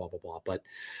platform, blah, blah, blah. But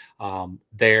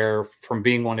they're, from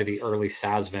being one of the early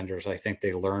SaaS vendors, I think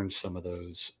they learned some of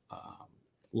those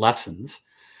lessons.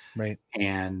 Right.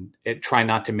 And try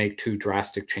not to make too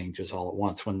drastic changes all at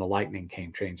once. When the Lightning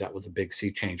change, that was a big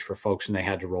sea change for folks and they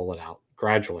had to roll it out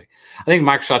gradually. I think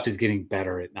Microsoft is getting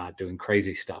better at not doing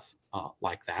crazy stuff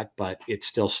like that, but it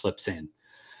still slips in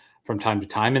from time to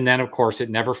time. And then, of course, it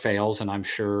never fails. And I'm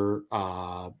sure,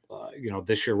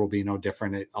 this year will be no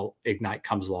different. Ignite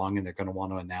comes along and they're going to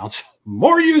want to announce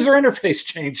more user interface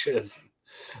changes.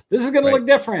 This is going to look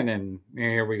different. And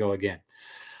here we go again.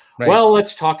 Right. Well,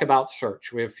 let's talk about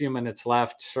search. We have a few minutes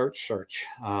left. Search.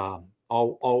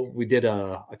 We did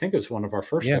I think it was one of our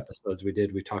first episodes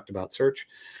we talked about search.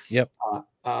 Yep.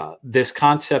 This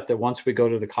concept that once we go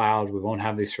to the cloud, we won't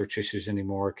have these search issues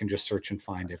anymore. It can just search and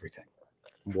find everything.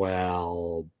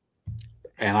 Well,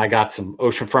 and I got some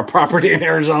oceanfront property in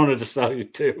Arizona to sell you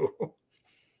too.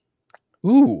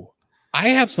 Ooh, I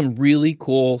have some really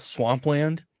cool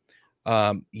swampland.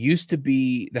 Used to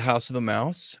be the House of a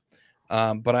Mouse.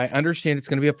 But I understand it's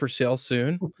going to be up for sale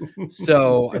soon.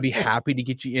 So I'd be happy to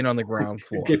get you in on the ground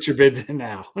floor. Get your bids in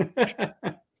now.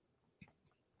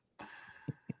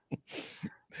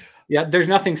 Yeah, there's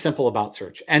nothing simple about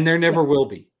search, and there never will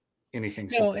be anything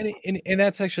simple. And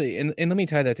that's actually, and let me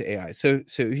tie that to AI. So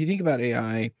if you think about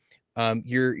AI,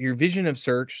 your vision of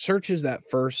search is that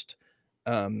first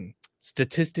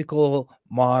statistical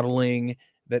modeling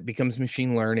that becomes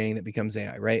machine learning, that becomes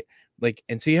AI, right?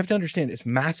 And so you have to understand it's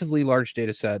massively large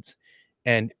data sets,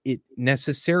 and it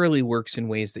necessarily works in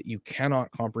ways that you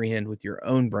cannot comprehend with your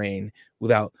own brain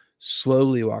without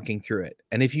slowly walking through it.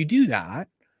 And if you do that,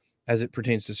 as it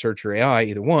pertains to search or AI,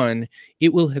 either one,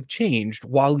 it will have changed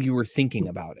while you were thinking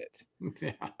about it.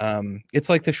 Yeah. It's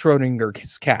like the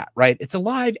Schrodinger's cat, right? It's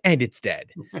alive and it's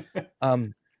dead.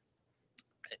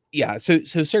 Yeah. So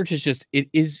search is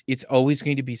it's always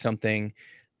going to be something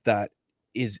that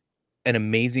is an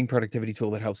amazing productivity tool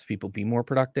that helps people be more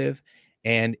productive.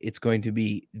 And it's going to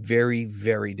be very,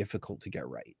 very difficult to get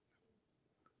right.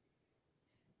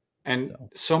 And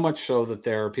so much so that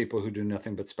there are people who do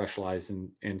nothing but specialize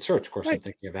in search. Of course, I'm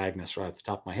thinking of Agnes right off the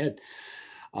top of my head,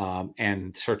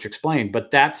 and Search Explained.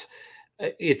 But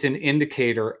it's an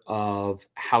indicator of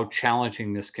how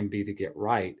challenging this can be to get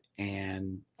right.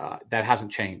 And that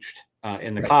hasn't changed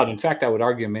in the cloud. In fact, I would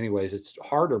argue in many ways it's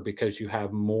harder because you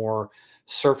have more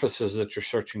surfaces that you're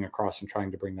searching across and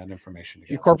trying to bring that information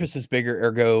together. Your corpus is bigger,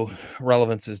 ergo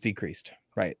relevance is decreased.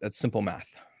 Right? That's simple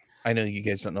math. I know you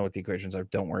guys don't know what the equations are.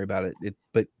 Don't worry about it.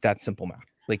 But that's simple math.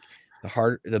 Like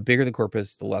the bigger the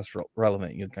corpus, the less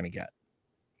relevant you're going to get.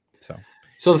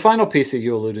 So the final piece that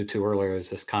you alluded to earlier is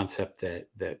this concept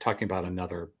that talking about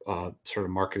another sort of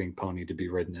marketing pony to be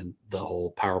ridden, and the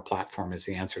whole Power Platform is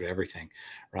the answer to everything,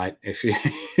 right? If you,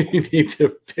 you need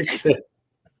to fix it,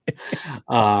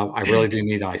 I really do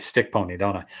need my stick pony,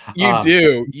 don't I? You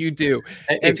do.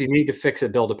 If you need to fix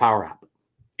it, build a Power App.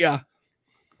 Yeah.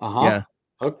 Yeah.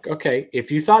 Okay.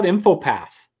 If you thought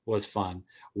InfoPath was fun,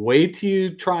 wait till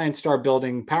you try and start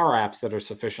building Power Apps that are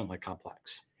sufficiently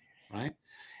complex, right?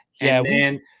 And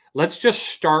then let's just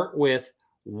start with,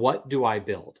 what do I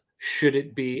build? Should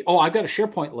it be, I've got a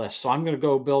SharePoint list, so I'm going to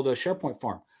go build a SharePoint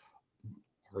form.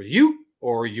 Or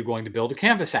are you going to build a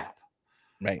Canvas app?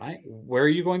 Right? Where are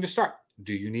you going to start?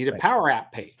 Do you need a Power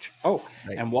App page?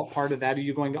 And what part of that are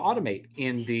you going to automate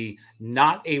in the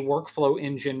not a workflow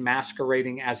engine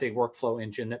masquerading as a workflow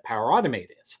engine that Power Automate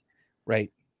is?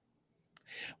 Right.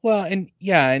 Well, and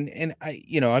I,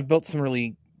 I've built some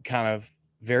really kind of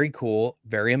very cool,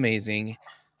 very amazing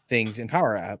things in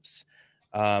Power Apps.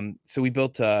 So we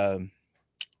built a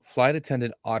flight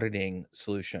attendant auditing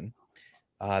solution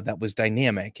that was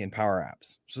dynamic in Power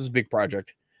Apps. So it was a big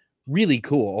project, really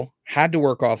cool. Had to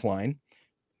work offline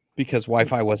because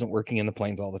Wi-Fi wasn't working in the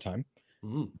planes all the time.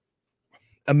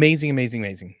 Amazing.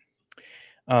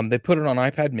 They put it on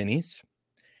iPad minis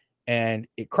and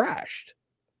it crashed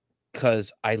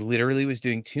because I literally was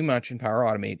doing too much in Power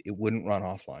Automate. It wouldn't run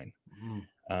offline.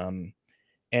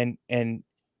 And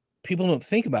people don't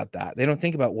think about that. They don't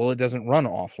think about, well, it doesn't run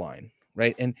offline,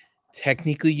 right? And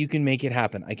technically you can make it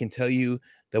happen. I can tell you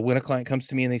that when a client comes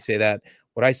to me and they say that,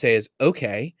 what I say is,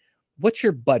 okay, what's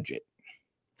your budget?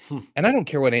 And I don't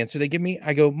care what answer they give me.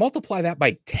 I go, multiply that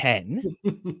by 10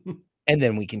 and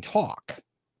then we can talk.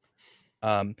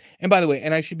 And by the way,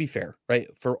 and I should be fair, right?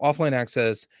 For offline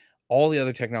access, all the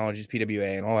other technologies,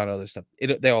 PWA and all that other stuff,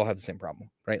 they all have the same problem,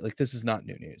 right? Like, this is not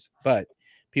new news, but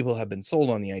people have been sold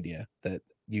on the idea that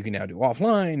you can now do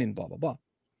offline and blah, blah, blah.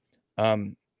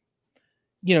 And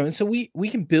so we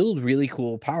can build really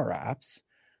cool Power Apps,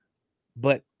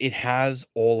 but it has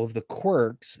all of the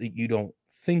quirks that you don't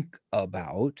think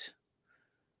about,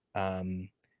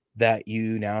 that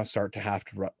you now start to have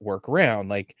to work around.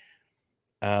 Like,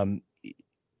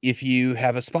 if you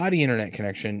have a spotty internet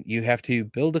connection, you have to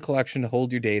build a collection to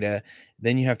hold your data.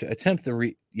 Then you have to attempt the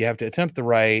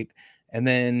write. And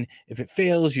then if it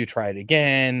fails, you try it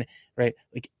again. Right.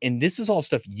 Like, and this is all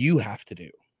stuff you have to do.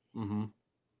 And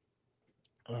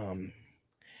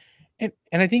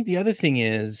I think the other thing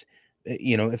is,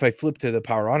 if I flip to the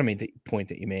Power Automate point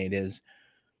that you made, is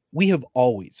we have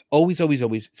always,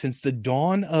 since the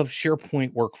dawn of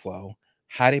SharePoint workflow,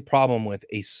 had a problem with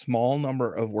a small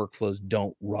number of workflows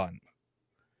don't run.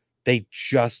 They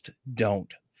just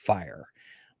don't fire.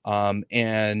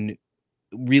 And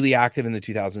really active in the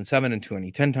 2007 and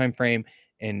 2010 timeframe,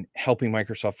 and helping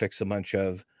Microsoft fix a bunch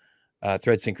of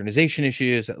thread synchronization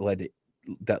issues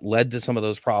that led to some of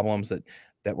those problems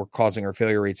that were causing our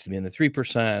failure rates to be in the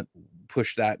 3%,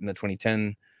 pushed that in the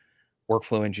 2010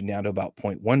 workflow engine down to about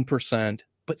 0.1%,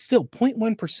 but still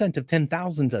 0.1% of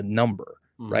 10,000 is a number,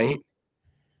 right?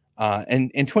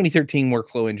 And 2013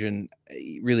 workflow engine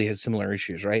really has similar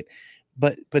issues, right?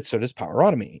 But so does Power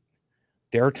Automate.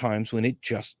 There are times when it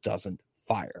just doesn't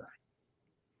fire,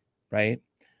 right?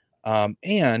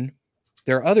 And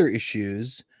there are other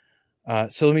issues.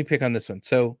 So let me pick on this one.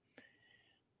 So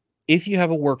if you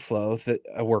have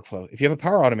if you have a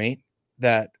Power Automate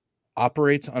that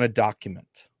operates on a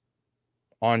document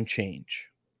on change,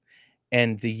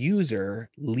 and the user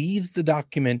leaves the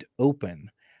document open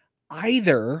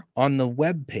either on the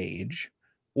web page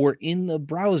or in the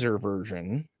browser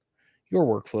version, your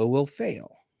workflow will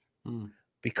fail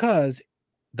because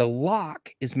the lock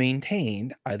is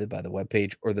maintained either by the web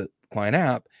page or the client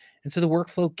app. And so the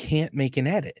workflow can't make an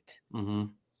edit.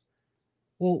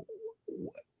 Well,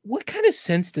 what kind of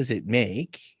sense does it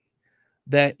make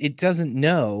that it doesn't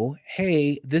know,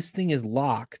 hey, this thing is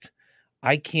locked,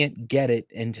 I can't get it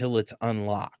until it's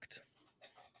unlocked,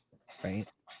 right?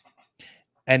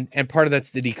 And part of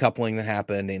that's the decoupling that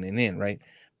happened in, right?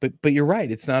 But you're right,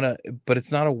 it's not a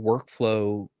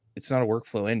workflow. It's not a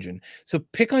workflow engine. So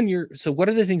what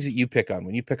are the things that you pick on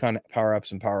when you pick on Power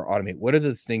Apps and Power Automate? What are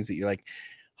the things that you're like,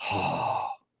 oh?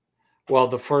 Well,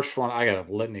 the first one, I got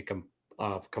a litany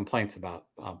of complaints about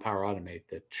Power Automate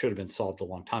that should have been solved a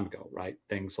long time ago, right?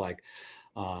 Things like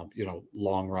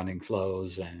long running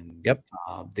flows and Yep.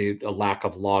 the lack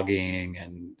of logging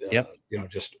and, Yep.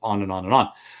 just on and on and on.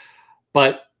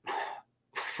 But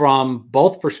from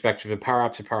both perspectives of Power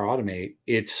Apps and Power Automate,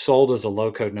 it's sold as a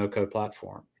low code, no code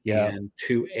platform. Yep. And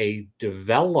to a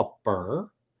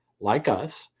developer like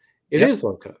us, it Yep. is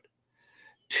low code.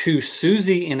 To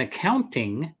Susie in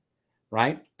accounting,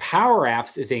 right? Power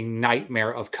Apps is a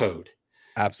nightmare of code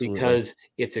Absolutely. because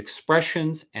it's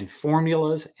expressions and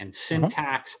formulas and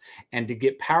syntax. And to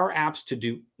get Power Apps to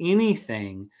do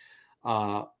anything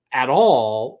at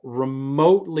all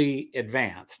remotely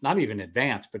advanced, not even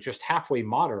advanced, but just halfway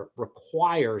moderate,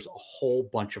 requires a whole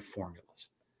bunch of formulas.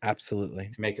 Absolutely.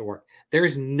 To make it work. There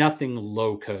is nothing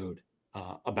low code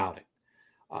about it.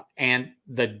 And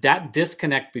that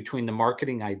disconnect between the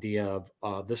marketing idea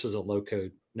of this is a low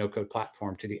code, no code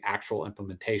platform to the actual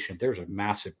implementation, there's a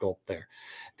massive gulp there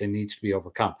that needs to be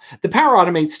overcome. The Power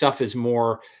Automate stuff is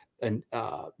more,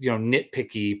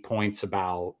 nitpicky points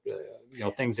about,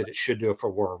 things that it should do if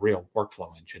it were a real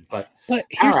workflow engine. But here's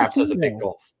Power the Apps thing, has a big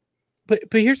gulf. But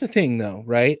here's the thing, though,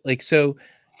 right? Like, so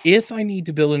if I need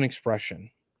to build an expression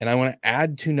and I want to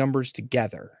add two numbers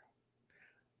together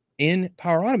in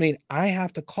Power Automate, I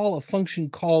have to call a function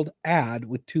called add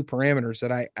with two parameters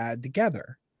that I add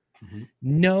together. Mm-hmm.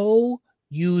 No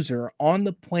user on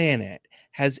the planet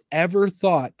has ever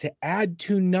thought to add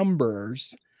two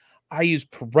numbers. I use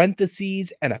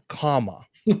parentheses and a comma.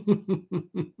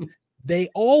 They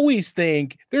always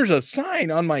think there's a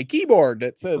sign on my keyboard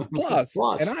that says plus.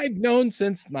 And I've known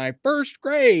since my first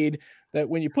grade that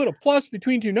when you put a plus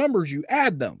between two numbers, you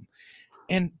add them.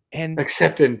 And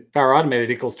except in Power Automate,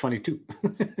 it equals 22.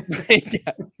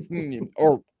 Yeah,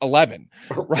 or 11,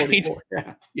 or right?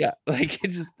 Yeah. Like,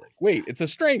 it's just like, wait, it's a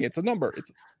string, it's a number.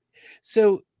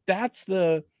 So that's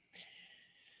I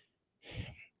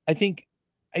think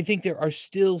there are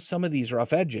still some of these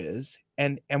rough edges.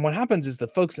 And what happens is the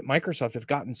folks at Microsoft have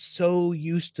gotten so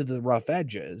used to the rough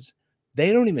edges,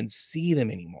 they don't even see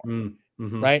them anymore.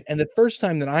 Mm-hmm. Right. And the first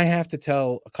time that I have to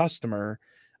tell a customer,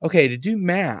 okay, to do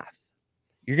math,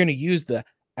 you're going to use the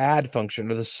add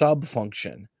function or the sub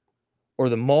function or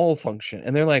the mul function.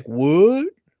 And they're like, what?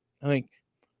 I'm like,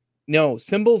 no,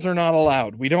 symbols are not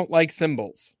allowed. We don't like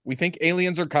symbols. We think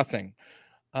aliens are cussing.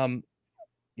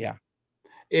 Yeah.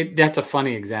 That's a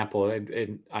funny example.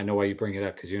 And I know why you bring it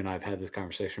up because you and I have had this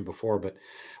conversation before. But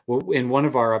in one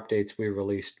of our updates, we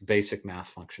released basic math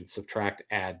functions: subtract,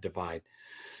 add, divide.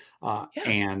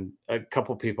 And a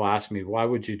couple of people asked me, why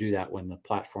would you do that when the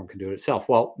platform can do it itself?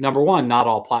 Well, number one, not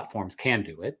all platforms can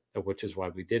do it, which is why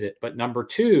we did it. But number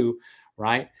two,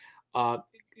 right,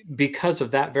 because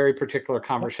of that very particular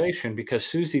conversation, because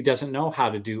Susie doesn't know how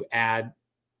to do add,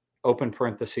 open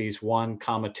parentheses, 1,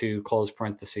 2, close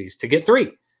parentheses to get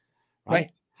 3.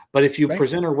 Right. But if you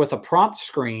present her with a prompt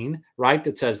screen, right,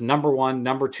 that says number 1,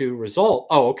 number 2 result,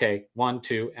 oh, okay, 1,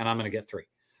 2, and I'm going to get 3.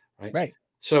 Right.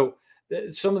 So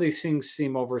some of these things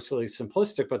seem overly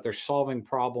simplistic, but they're solving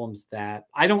problems that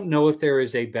I don't know if there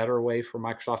is a better way for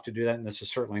Microsoft to do that. And this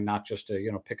is certainly not just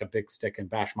to, pick a big stick and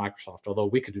bash Microsoft, although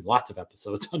we could do lots of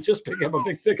episodes on just picking up a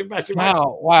big stick and bashing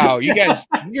Microsoft. Wow. You guys,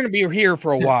 you're going to be here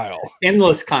for a while.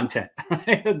 Endless content,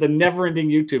 right? The never ending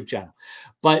YouTube channel.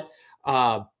 But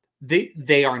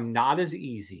they are not as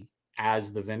easy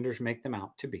as the vendors make them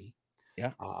out to be.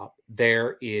 Yeah.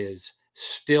 There is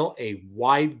still a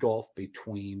wide gulf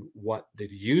between what the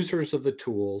users of the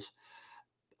tools,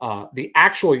 the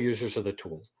actual users of the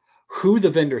tools, who the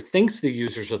vendor thinks the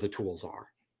users of the tools are,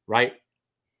 right?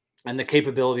 And the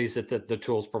capabilities that the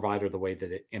tools provide or the way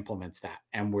that it implements that.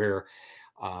 And where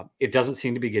it doesn't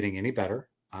seem to be getting any better.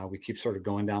 We keep sort of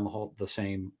going down the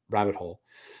same rabbit hole.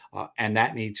 And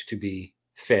that needs to be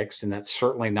fixed. And that's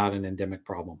certainly not an endemic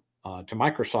problem to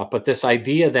Microsoft. But this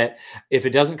idea that if it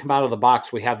doesn't come out of the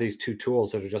box, we have these two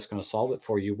tools that are just going to solve it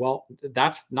for you. Well,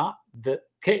 that's not the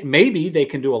case. Maybe they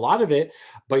can do a lot of it,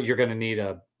 but you're going to need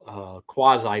a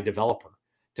quasi developer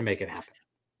to make it happen.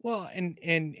 Well, and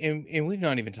we've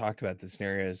not even talked about the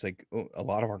scenarios. Like a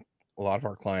lot of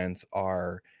our clients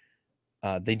are,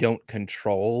 they don't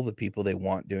control the people they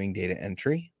want doing data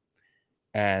entry,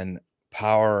 and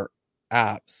Power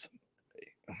Apps,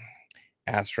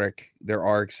 asterisk, there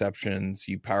are exceptions.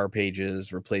 You Power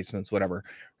Pages, replacements, whatever,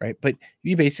 right? But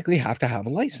you basically have to have a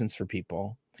license for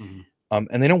people, and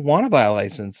they don't want to buy a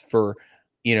license for,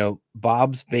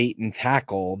 Bob's Bait and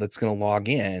Tackle that's going to log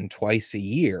in twice a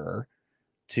year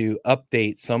to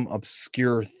update some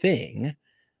obscure thing,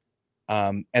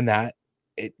 and that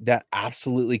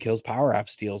absolutely kills Power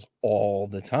Apps deals all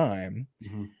the time.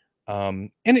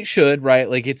 And it should, right?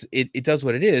 Like it does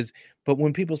what it is. But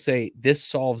when people say this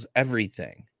solves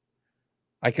everything,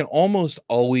 I can almost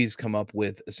always come up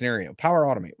with a scenario. Power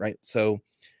Automate, right? So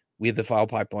we have the file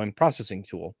pipeline processing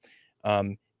tool.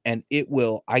 And it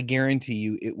will, I guarantee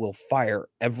you, it will fire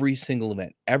every single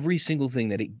event, every single thing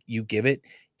that you give it,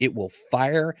 it will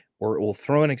fire, or it will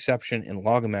throw an exception and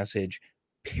log a message,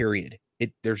 period.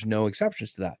 There's no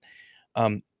exceptions to that.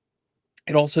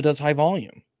 It also does high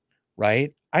volume,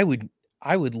 right? I would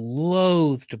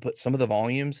loathe to put some of the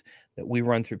volumes that we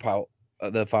run through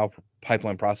the file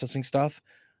pipeline processing stuff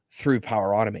through Power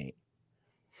Automate,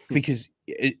 because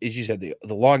as you said, the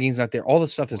logging's not there. All the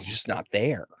stuff is just not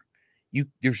there.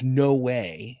 There's no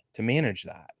way to manage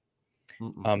that.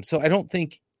 So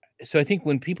I think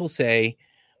when people say,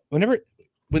 when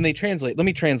they translate, let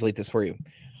me translate this for you.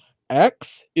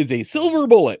 X is a silver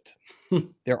bullet.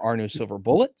 There are no silver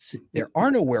bullets. There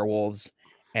are no werewolves,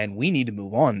 and we need to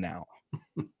move on now.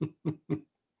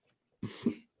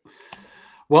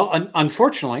 Well,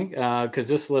 unfortunately, because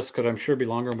this list could, I'm sure, be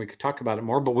longer and we could talk about it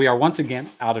more, but we are once again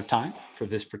out of time for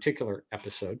this particular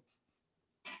episode.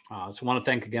 So I want to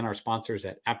thank again our sponsors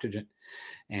at Aptigent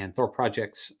and Thor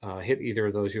Projects. Hit either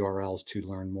of those URLs to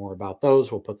learn more about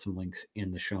those. We'll put some links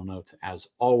in the show notes as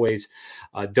always.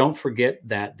 Don't forget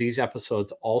that these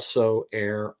episodes also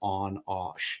air on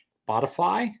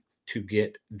Spotify to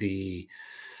get the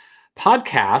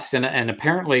podcast, and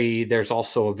apparently there's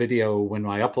also a video. When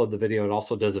I upload the video, it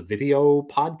also does a video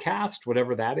podcast,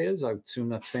 whatever that is. I assume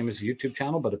that's the same as a YouTube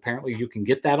channel, but apparently you can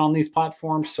get that on these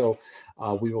platforms. So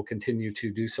we will continue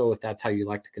to do so. If that's how you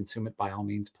like to consume it, by all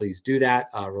means, please do that.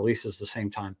 Releases the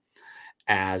same time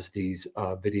as these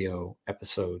video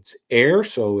episodes air.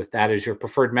 So if that is your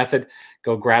preferred method,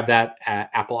 go grab that at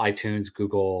Apple, iTunes,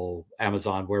 Google,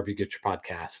 Amazon, wherever you get your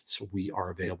podcasts. We are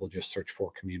available. Just search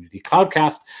for Community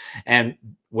Cloudcast. And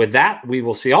with that, we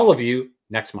will see all of you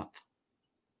next month.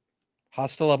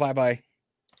 Hasta la, bye-bye.